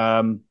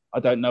 I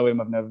don't know him.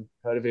 I've never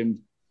heard of him,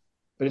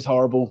 but it's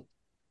horrible.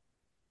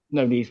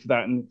 No need for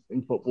that in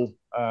football.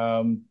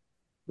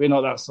 We're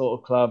not that sort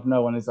of club.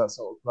 No one is that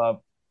sort of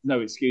club.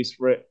 No excuse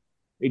for it.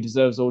 He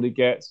deserves all he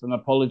gets. And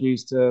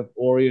apologies to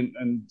Orient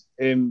and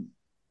him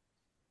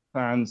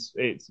fans.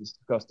 It's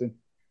disgusting.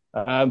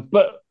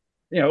 But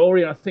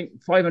Orient, I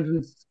think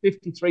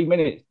 553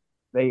 minutes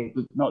they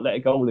did not let a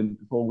goal in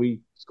before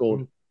we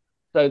scored.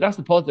 So that's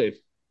the positive.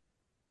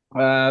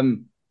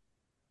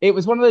 It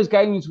was one of those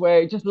games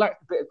where it just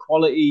lacked a bit of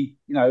quality,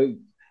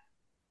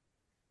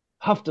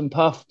 huffed and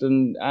puffed,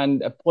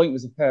 and a point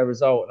was a fair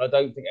result. And I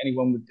don't think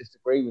anyone would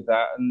disagree with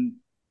that.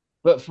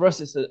 But for us,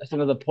 it's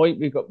another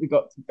point. We've got to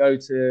go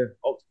to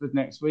Oxford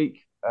next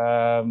week,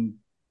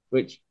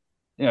 which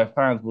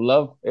fans will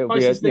love. It'll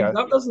be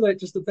up, doesn't it?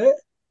 Just a bit.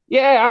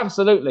 Yeah,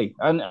 absolutely,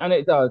 and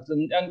it does,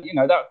 and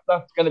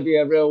that's going to be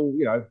a real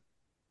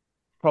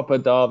proper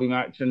derby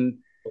match, and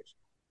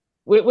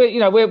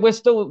we're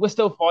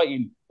still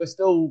fighting. We're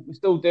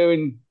still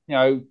doing.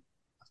 I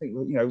think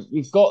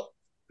we've got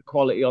the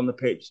quality on the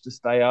pitch to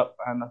stay up,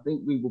 and I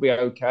think we will be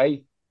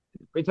okay.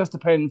 It just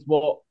depends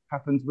what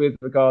happens with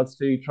regards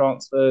to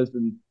transfers,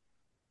 and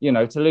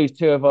to lose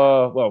two of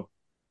our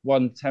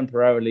one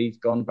temporarily has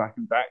gone back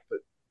and back, but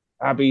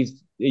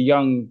Abby's a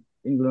young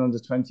England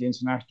under-20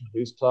 international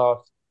who's class.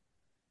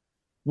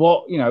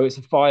 It's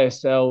a fire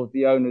sale.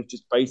 The owner's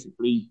just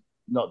basically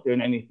not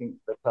doing anything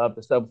for the club.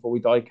 The Sell Before We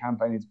Die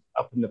campaign is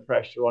upping the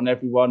pressure on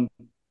everyone.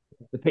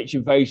 The pitch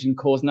invasion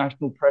caused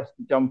national press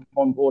to jump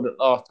on board at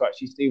last to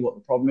actually see what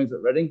the problem is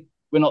at Reading.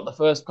 We're not the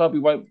first club.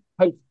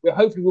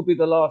 Hopefully we'll be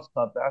the last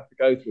club that has to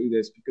go through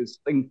this because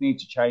things need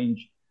to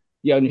change.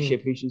 The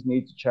ownership issues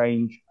need to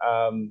change.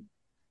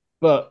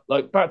 But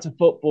back to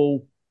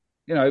football,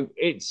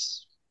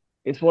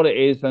 it's what it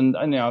is, and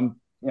I'm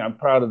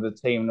proud of the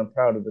team and I'm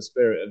proud of the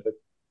spirit of the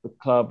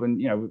club, and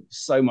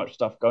so much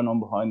stuff going on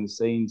behind the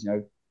scenes.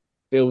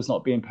 bills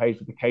not being paid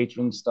for the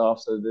catering staff.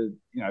 So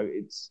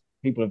it's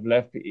people have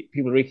left.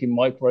 People are eating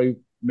micro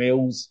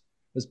meals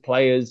as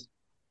players.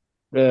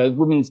 The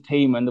women's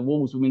team and the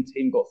Wolves women's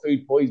team got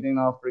food poisoning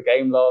after a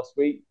game last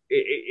week.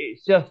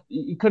 It's just,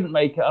 you couldn't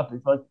make it up.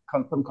 It's like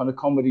some kind of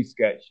comedy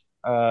sketch,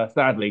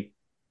 sadly.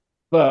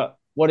 But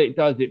what it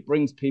does, it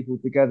brings people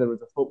together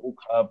as a football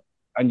club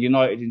and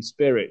united in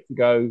spirit to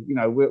go,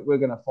 we're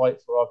going to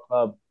fight for our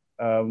club.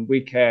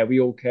 We care, we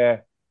all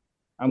care.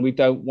 And we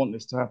don't want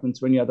this to happen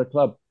to any other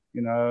club,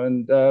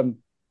 And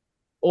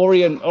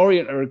Orient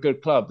are a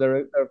good club.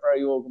 They're a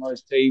very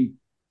organised team.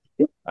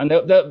 And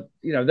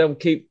they'll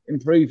keep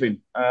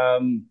improving.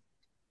 Again,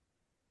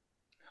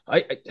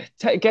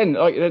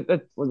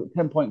 was it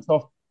 10 points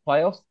off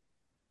playoffs?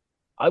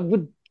 I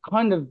would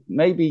kind of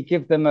maybe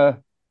give them a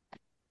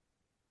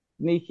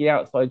sneaky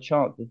outside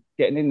chance of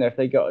getting in there if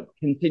they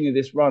continue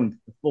this run,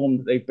 the form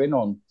that they've been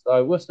on.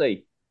 So we'll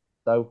see.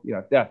 So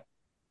yeah.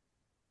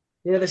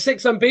 Yeah, the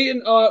 6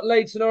 unbeaten are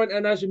Leyton Orient,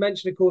 and as you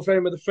mentioned, of course,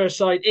 Raymond were the first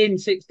side in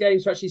 6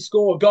 games to actually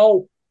score a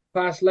goal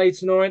past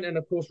Leyton Orient, and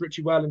of course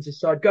Richie Wellens'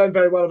 side going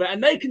very well with it,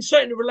 and they can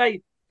certainly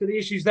relate to the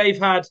issues they've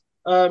had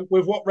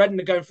with what Reading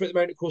are going through at the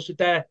moment, of course, with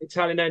their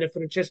Italian owner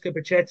Francesco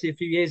Becchetti a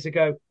few years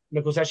ago, and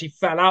of course actually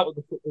fell out with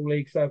the Football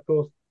League. So of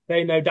course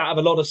they no doubt have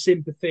a lot of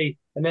sympathy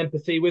and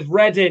empathy with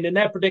Reading and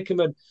their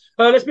predicament.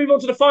 Let's move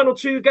on to the final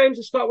 2 games.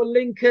 Let's start with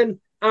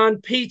Lincoln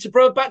and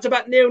Peterborough.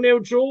 Back-to-back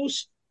 0-0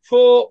 draws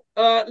for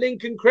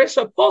Lincoln, Chris.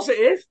 So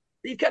positive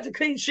that you've kept a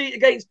clean sheet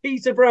against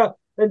Peterborough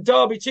and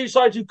Derby, 2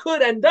 sides who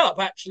could end up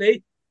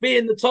actually be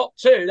in the top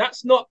 2.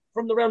 That's not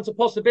from the realms of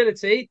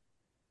possibility,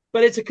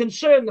 but it's a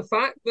concern, the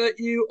fact that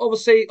you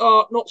obviously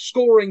are not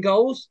scoring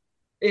goals.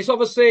 It's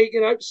obviously,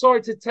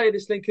 sorry to tell you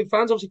this, Lincoln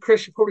fans, obviously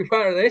Chris, you're probably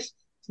aware of this.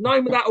 It's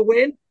 9 without a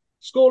win,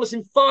 scoreless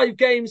in 5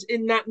 games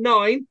in that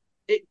 9.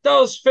 It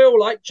does feel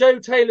like Joe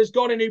Taylor's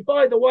gone in, who,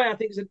 by the way, I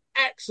think is an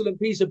excellent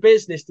piece of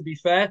business, to be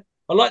fair.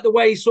 I like the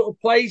way he sort of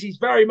plays. He's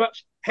very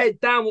much head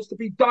down, wants to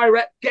be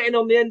direct, getting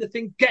on the end of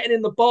things, getting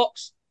in the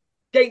box.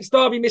 Against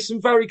Derby, missed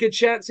some very good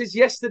chances.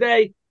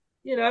 Yesterday,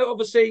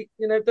 obviously,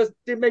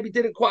 maybe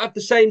didn't quite have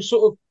the same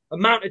sort of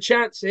amount of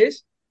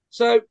chances.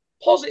 So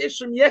positives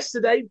from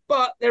yesterday,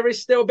 but there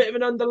is still a bit of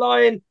an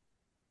underlying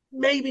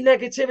maybe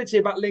negativity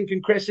about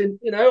Lincoln, Chris. And,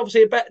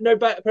 obviously no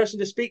better person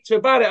to speak to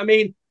about it. I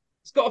mean,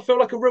 it's got to feel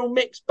like a real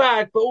mixed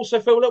bag, but also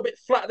feel a little bit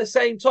flat at the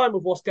same time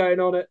with what's going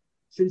on at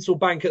Sincil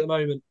Bank at the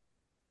moment.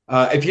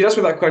 If you'd asked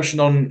me that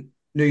question on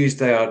New Year's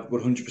Day, I'd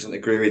 100%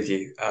 agree with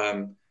you.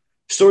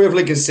 Story of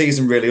Lincoln's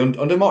season, really.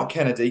 Under Mark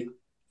Kennedy,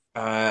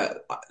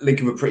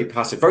 Lincoln were pretty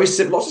passive. Lots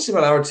of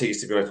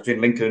similarities, to be honest,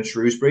 between Lincoln and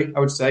Shrewsbury, I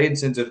would say, in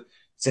terms of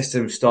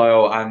system,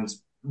 style, and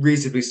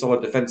reasonably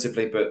solid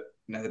defensively. But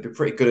they've been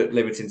pretty good at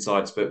limiting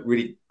sides, but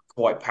really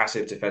quite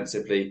passive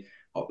defensively,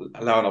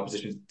 allowing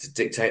opposition to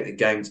dictate the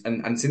games.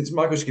 And since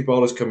Michael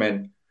Skibola's come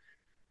in,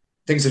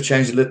 things have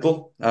changed a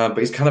little. But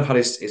he's kind of had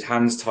his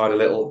hands tied a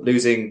little,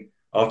 losing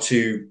our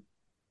 2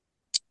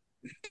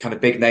 kind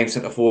of big name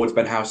centre forwards,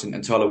 Ben House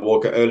and Tyler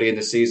Walker, early in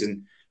the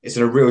season. It's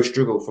been a real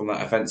struggle from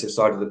that offensive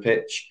side of the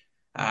pitch.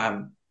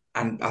 And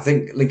I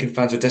think Lincoln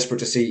fans are desperate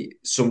to see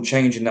some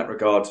change in that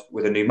regard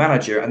with a new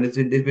manager. And there's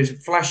been some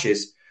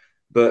flashes,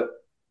 but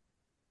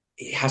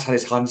he has had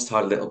his hands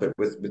tied a little bit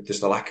with just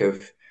the lack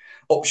of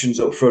options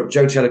up front.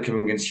 Joe Taylor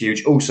coming in is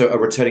huge. Also, a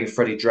returning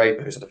Freddie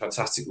Draper, who's had a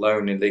fantastic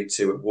loan in League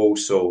Two at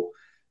Walsall.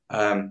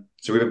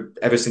 So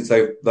ever since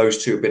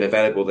those 2 have been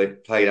available,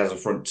 they've played as a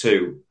front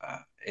 2.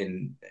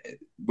 In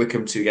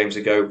Wickham 2 games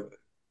ago,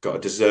 got a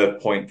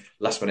deserved point,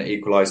 last-minute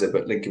equaliser,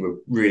 but Lincoln were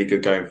really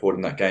good going forward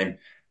in that game.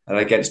 And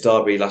against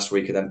Derby last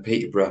week and then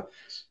Peterborough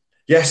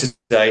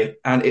yesterday.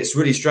 And it's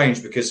really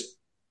strange because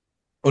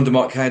under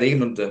Mark Kennedy,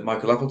 even under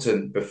Michael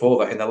Appleton before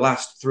that, in the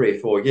last 3 or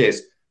 4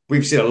 years,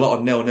 we've seen a lot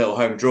of 0-0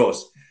 home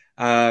draws.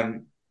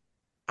 And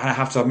I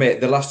have to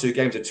admit, the last 2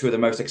 games are 2 of the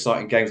most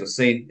exciting games I've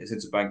seen in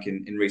Sincil Bank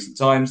in recent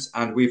times.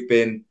 And we've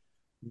been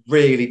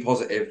really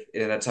positive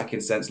in an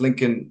attacking sense.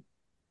 Lincoln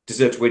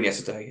deserved to win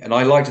yesterday. And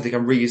I like to think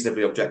I'm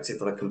reasonably objective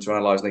when I come to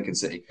analyse Lincoln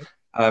City.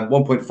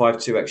 1.52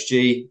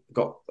 XG,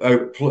 got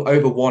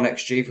over 1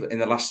 XG in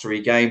the last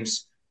 3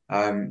 games,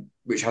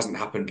 which hasn't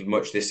happened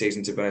much this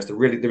season, to be honest.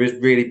 There has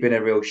really been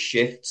a real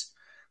shift.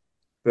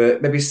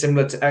 But maybe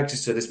similar to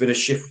Exeter, there's been a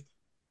shift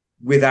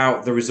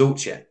without the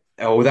results yet,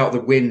 or without the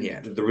win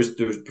yet.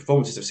 The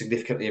performances have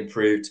significantly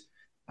improved.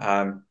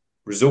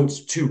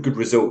 Results, 2 good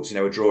results,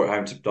 a draw at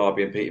home to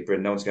Derby and Peterborough,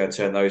 no one's going to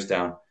turn those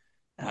down.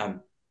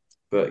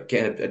 But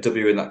getting a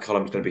W in that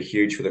column is going to be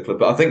huge for the club.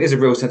 But I think there's a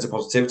real sense of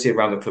positivity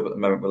around the club at the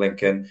moment with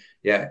Lincoln.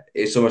 Yeah,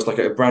 it's almost like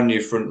a brand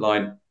new front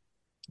line.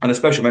 And a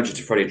special mention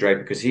to Freddie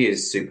Draper, because he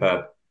is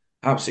superb.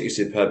 Absolutely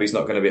superb. He's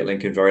not going to be at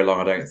Lincoln very long,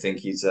 I don't think.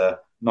 He's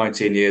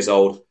 19 years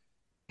old,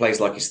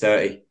 plays like he's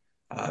 30.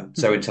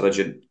 So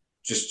intelligent,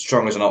 just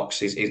strong as an ox.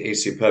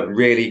 He's superb.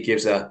 Really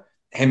gives him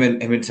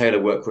and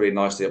Taylor work really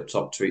nicely up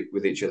top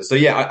with each other. So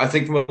yeah, I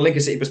think from a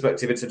Lincoln City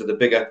perspective, in terms of the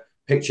bigger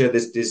picture,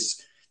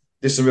 there's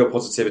some real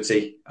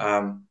positivity,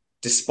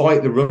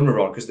 despite the run we're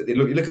on. Because you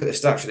look at the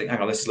stats, you think, hang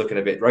on, this is looking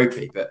a bit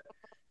ropey. But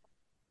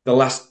the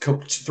last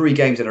 3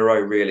 games in a row,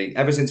 really.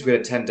 Ever since we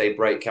had a 10-day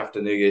break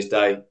after New Year's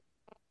Day, a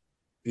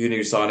few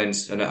new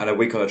signings and a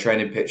week on the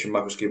training pitch from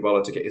Michael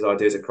Skubala to get his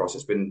ideas across,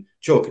 it's been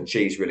chalk and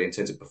cheese, really, in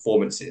terms of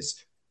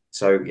performances.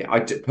 So, yeah,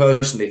 I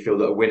personally feel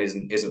that a win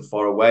isn't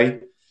far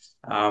away.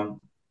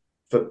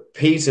 For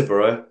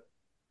Peterborough,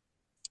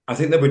 I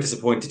think they were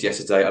disappointed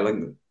yesterday. I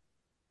think,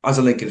 as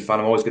a Lincoln fan,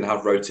 I'm always going to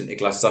have rose-tinted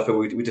glasses. I feel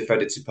we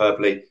defended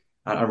superbly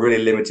and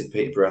really limited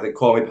Peterborough. I think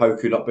Kwame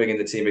Poku not being in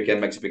the team again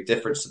makes a big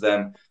difference to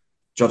them.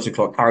 Johnson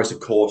Clark-Harris, of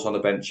course, on the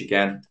bench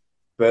again.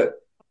 But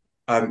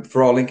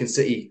for our Lincoln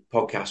City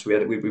podcast,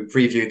 we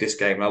previewed this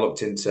game and I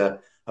looked into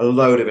a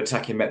load of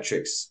attacking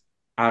metrics.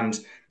 And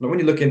when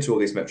you look into all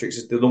these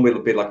metrics, there'll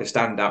normally be like a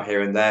standout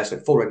here and there. So,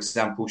 for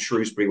example,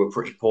 Shrewsbury were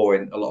pretty poor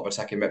in a lot of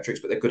attacking metrics,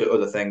 but they're good at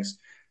other things.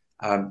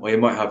 Or you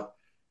might have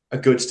a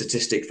good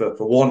statistic for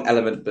one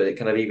element, but it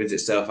kind of evens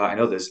itself out in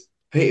others.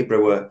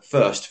 Peterborough were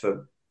first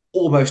for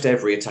almost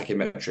every attacking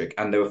metric,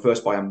 and they were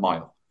first by a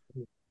mile.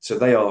 So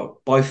they are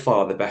by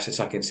far the best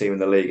attacking team in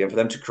the league. And for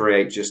them to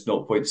create just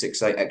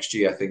 0.68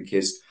 XG, I think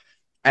is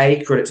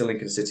a credit to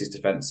Lincoln City's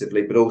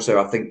defensively, but also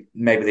I think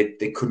maybe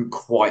they couldn't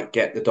quite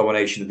get the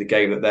domination of the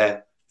game that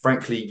they're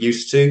frankly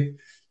used to.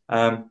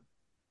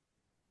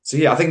 So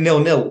yeah, I think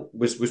 0-0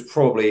 was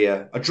probably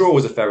a draw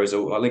was a fair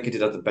result. Lincoln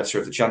did have the better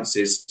of the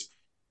chances,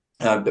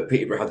 but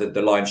Peterborough had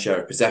the lion's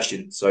share of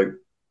possession. So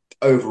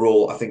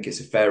overall, I think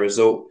it's a fair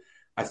result.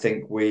 I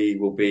think we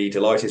will be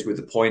delighted with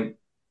the point.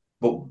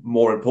 But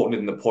more importantly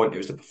than the point, it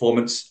was the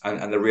performance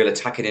and the real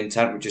attacking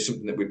intent, which is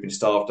something that we've been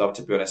starved of,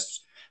 to be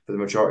honest, for the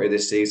majority of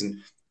this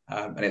season.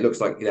 And it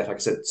looks like, like I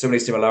said, so many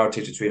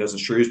similarities between us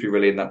and Shrewsbury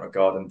really in that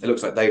regard. And it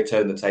looks like they've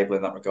turned the table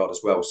in that regard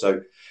as well.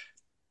 So,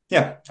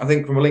 yeah, I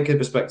think from a Lincoln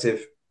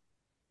perspective,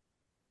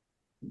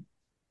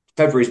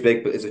 February's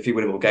big, but there's a few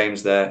winnable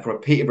games there. From a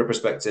Peterborough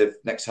perspective,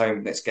 next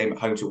game at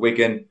home to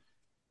Wigan,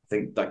 I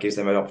think that gives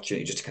them an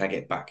opportunity just to kind of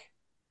get back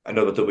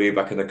another W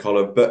back in the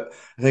column. But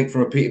I think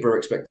from a Peterborough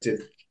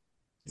perspective,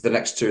 the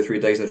next 2 or 3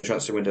 days in the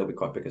transfer window will be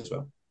quite big as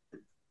well.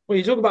 Well,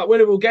 you talk about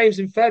winnable games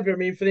in February. I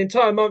mean, for the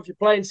entire month, you're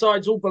playing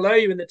sides all below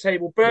you in the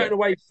table. Burton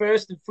away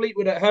first and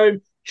Fleetwood at home,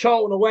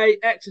 Charlton away,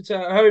 Exeter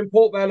at home,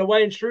 Port Vale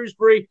away and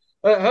Shrewsbury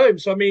at home.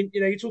 So, I mean,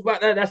 you talk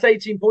about that, that's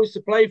 18 points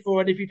to play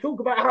for. And if you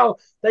talk about how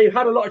they've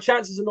had a lot of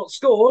chances and not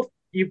scored,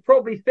 you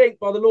probably think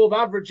by the law of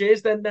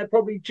averages, then they're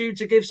probably due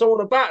to give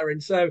someone a battering.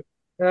 So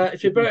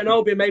if you're Burton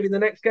Albion, maybe in the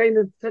next game,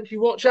 then potentially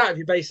watch out if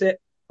you base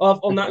it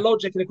on that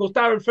logic. And of course,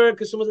 Darren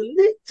Ferguson was a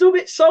little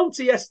bit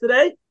salty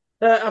yesterday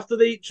after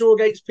the draw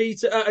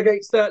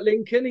against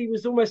Lincoln. He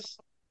was almost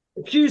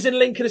accusing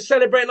Lincoln of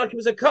celebrating like it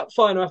was a cup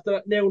final after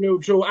that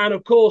 0-0 draw. And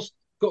of course,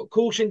 got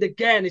cautioned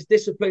again. His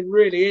discipline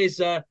really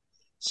is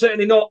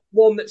certainly not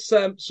one that's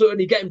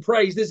certainly getting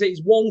praised, is it?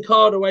 He's 1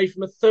 card away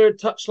from a 3rd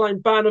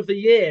touchline ban of the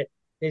year,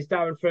 is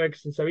Darren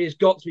Ferguson. So he has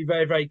got to be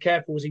very, very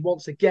careful as he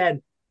once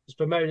again was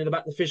bemoaning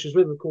about the officials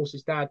with, of course,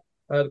 his dad,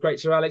 the great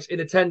Sir Alex, in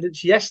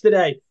attendance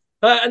yesterday.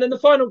 And then the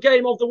final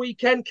game of the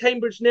weekend,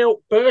 Cambridge 0,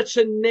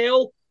 Burton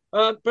 0.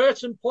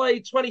 Burton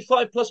played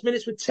 25 plus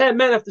minutes with 10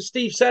 men after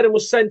Steve Seddon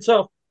was sent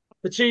off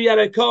for 2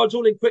 yellow cards,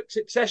 all in quick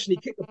succession. He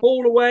kicked the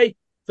ball away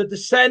for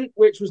dissent,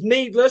 which was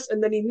needless,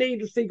 and then he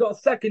needlessly got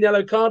a 2nd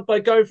yellow card by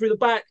going through the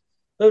back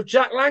of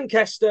Jack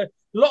Lancaster.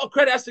 A lot of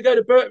credit has to go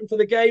to Burton for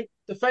the game.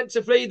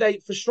 Defensively, they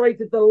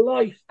frustrated the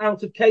life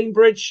out of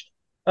Cambridge.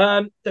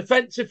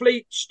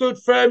 Defensively, stood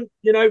firm,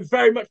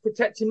 very much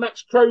protecting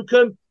Max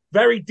Crocombe,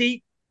 very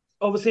deep.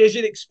 Obviously, as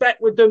you'd expect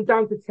with them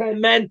down to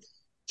 10 men.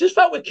 Just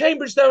felt with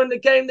Cambridge, though, in the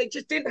game, they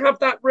just didn't have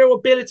that real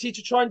ability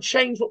to try and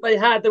change what they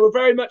had. They were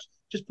very much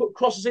just put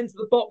crosses into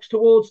the box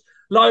towards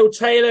Lyle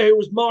Taylor, who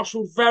was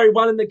marshalled very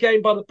well in the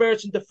game by the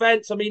Burton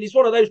defence. I mean, he's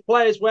one of those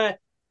players where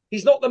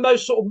he's not the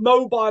most sort of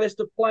mobilest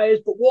of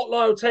players, but what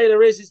Lyle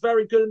Taylor is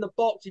very good in the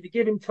box. If you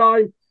give him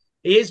time,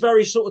 he is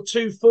very sort of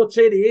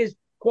 2-footed. He is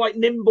quite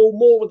nimble,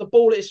 more with the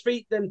ball at his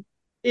feet than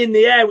in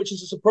the air, which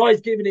is a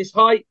surprise given his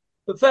height.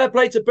 But fair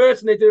play to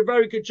Burton. They did a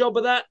very good job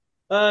of that.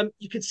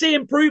 You could see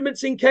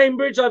improvements in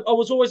Cambridge. I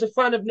was always a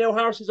fan of Neil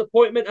Harris's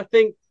appointment. I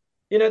think,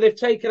 they've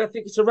taken, I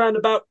think it's around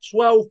about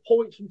 12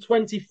 points from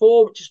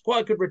 24, which is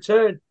quite a good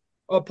return.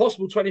 Or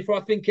possible 24,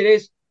 I think it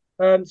is,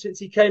 since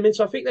he came in.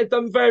 So I think they've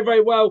done very,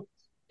 very well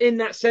in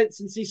that sense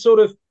since he sort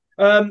of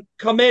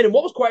come in. And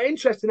what was quite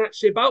interesting,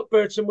 actually, about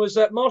Burton was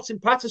Martin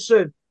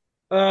Patterson,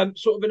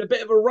 sort of in a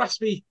bit of a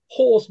raspy,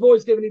 hoarse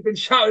voice, given he'd been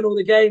shouting all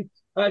the game.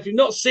 If you've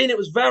not seen it,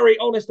 was very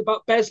honest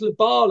about Bez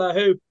Labala,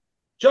 who,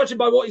 judging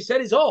by what he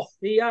said, is off.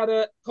 He had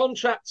a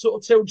contract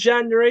sort of till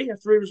January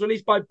after he was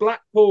released by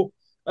Blackpool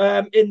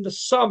in the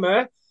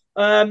summer.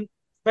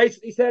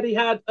 Basically said he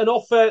had an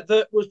offer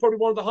that was probably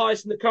one of the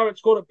highest in the current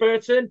squad at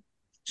Burton.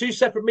 2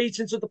 separate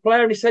meetings with the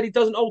player, and he said he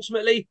doesn't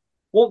ultimately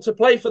want to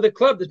play for the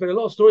club. There's been a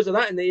lot of stories of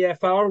that in the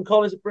EFL. Aaron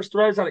Collins at Bristol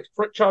Rovers, Alex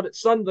Pritchard at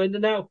Sunderland,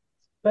 and now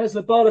Bez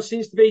Labala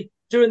seems to be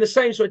doing the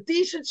same. So a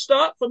decent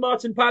start for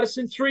Martin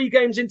Patterson. 3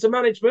 games into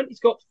management.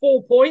 He's got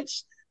 4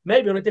 points.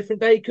 Maybe on a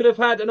different day, he could have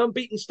had an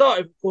unbeaten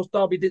start. Of course,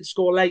 Derby did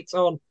score late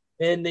on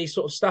in the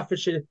sort of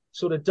Staffordshire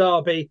sort of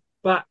derby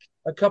back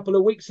a couple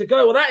of weeks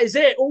ago. Well, that is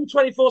it. All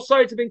 24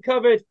 sides have been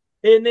covered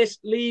in this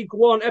League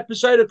One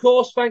episode. Of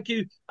course, thank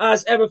you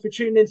as ever for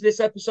tuning into this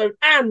episode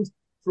and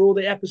for all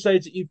the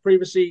episodes that you've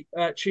previously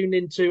tuned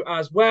into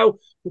as well.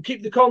 We'll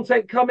keep the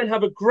content coming.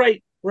 Have a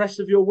great rest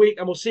of your week,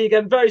 and we'll see you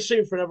again very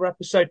soon for another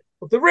episode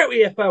of the Real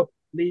EFL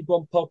League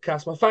One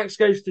podcast. My thanks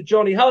goes to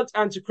Johnny Hunt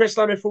and to Chris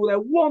Lammer for all their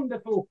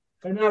wonderful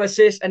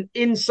analysis and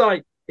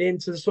insight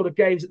into the sort of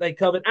games that they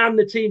covered and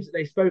the teams that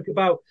they spoke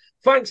about.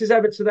 Thanks as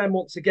ever to them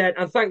once again,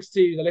 and thanks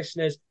to the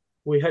listeners.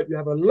 We hope you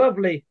have a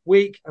lovely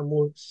week, and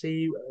we'll see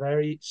you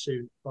very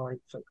soon. Bye.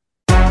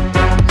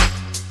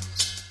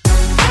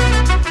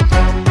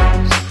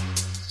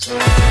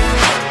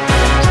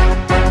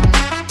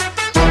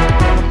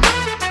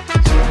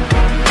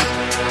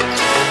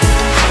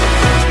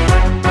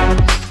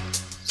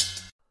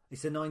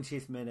 It's the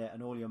 90th minute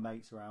and all your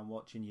mates around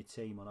watching your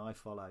team on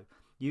iFollow.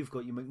 You've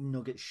got your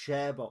McNugget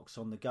share box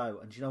on the go,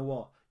 and you know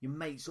what? Your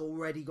mate's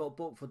already got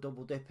booked for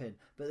double dipping,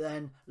 but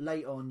then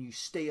later on you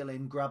steal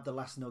in, grab the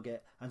last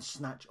nugget and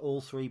snatch all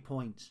 3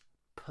 points.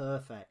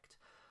 Perfect.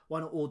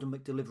 Why not order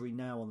McDelivery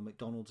now on the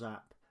McDonald's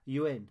app? Are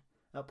you in?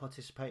 At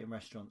participating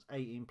restaurants,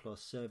 18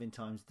 plus, serving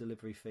times,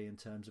 delivery fee and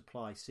terms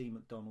apply. See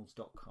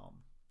mcdonalds.com.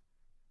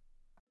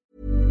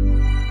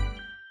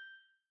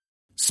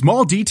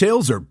 Small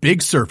details are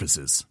big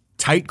surfaces.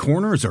 Tight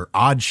corners are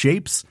odd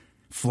shapes.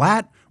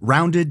 Flat,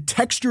 rounded,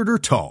 textured, or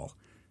tall.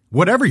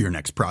 Whatever your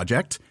next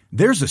project,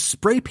 there's a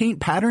spray paint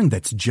pattern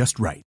that's just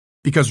right.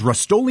 Because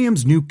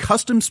Rust-Oleum's new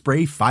Custom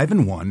Spray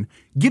 5-in-1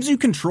 gives you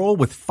control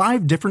with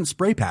 5 different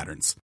spray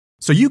patterns.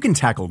 So you can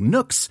tackle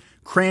nooks,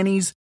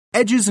 crannies,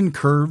 edges, and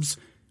curves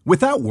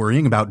without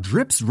worrying about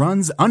drips,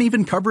 runs,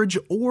 uneven coverage,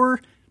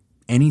 or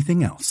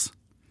anything else.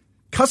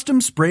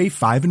 Custom Spray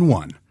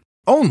 5-in-1.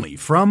 Only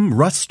from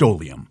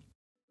Rust-Oleum.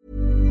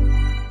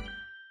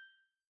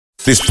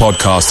 This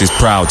podcast is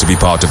proud to be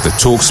part of the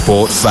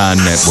TalkSport Fan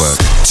Network.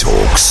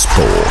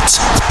 TalkSport.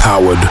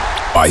 Powered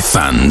by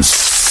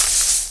fans.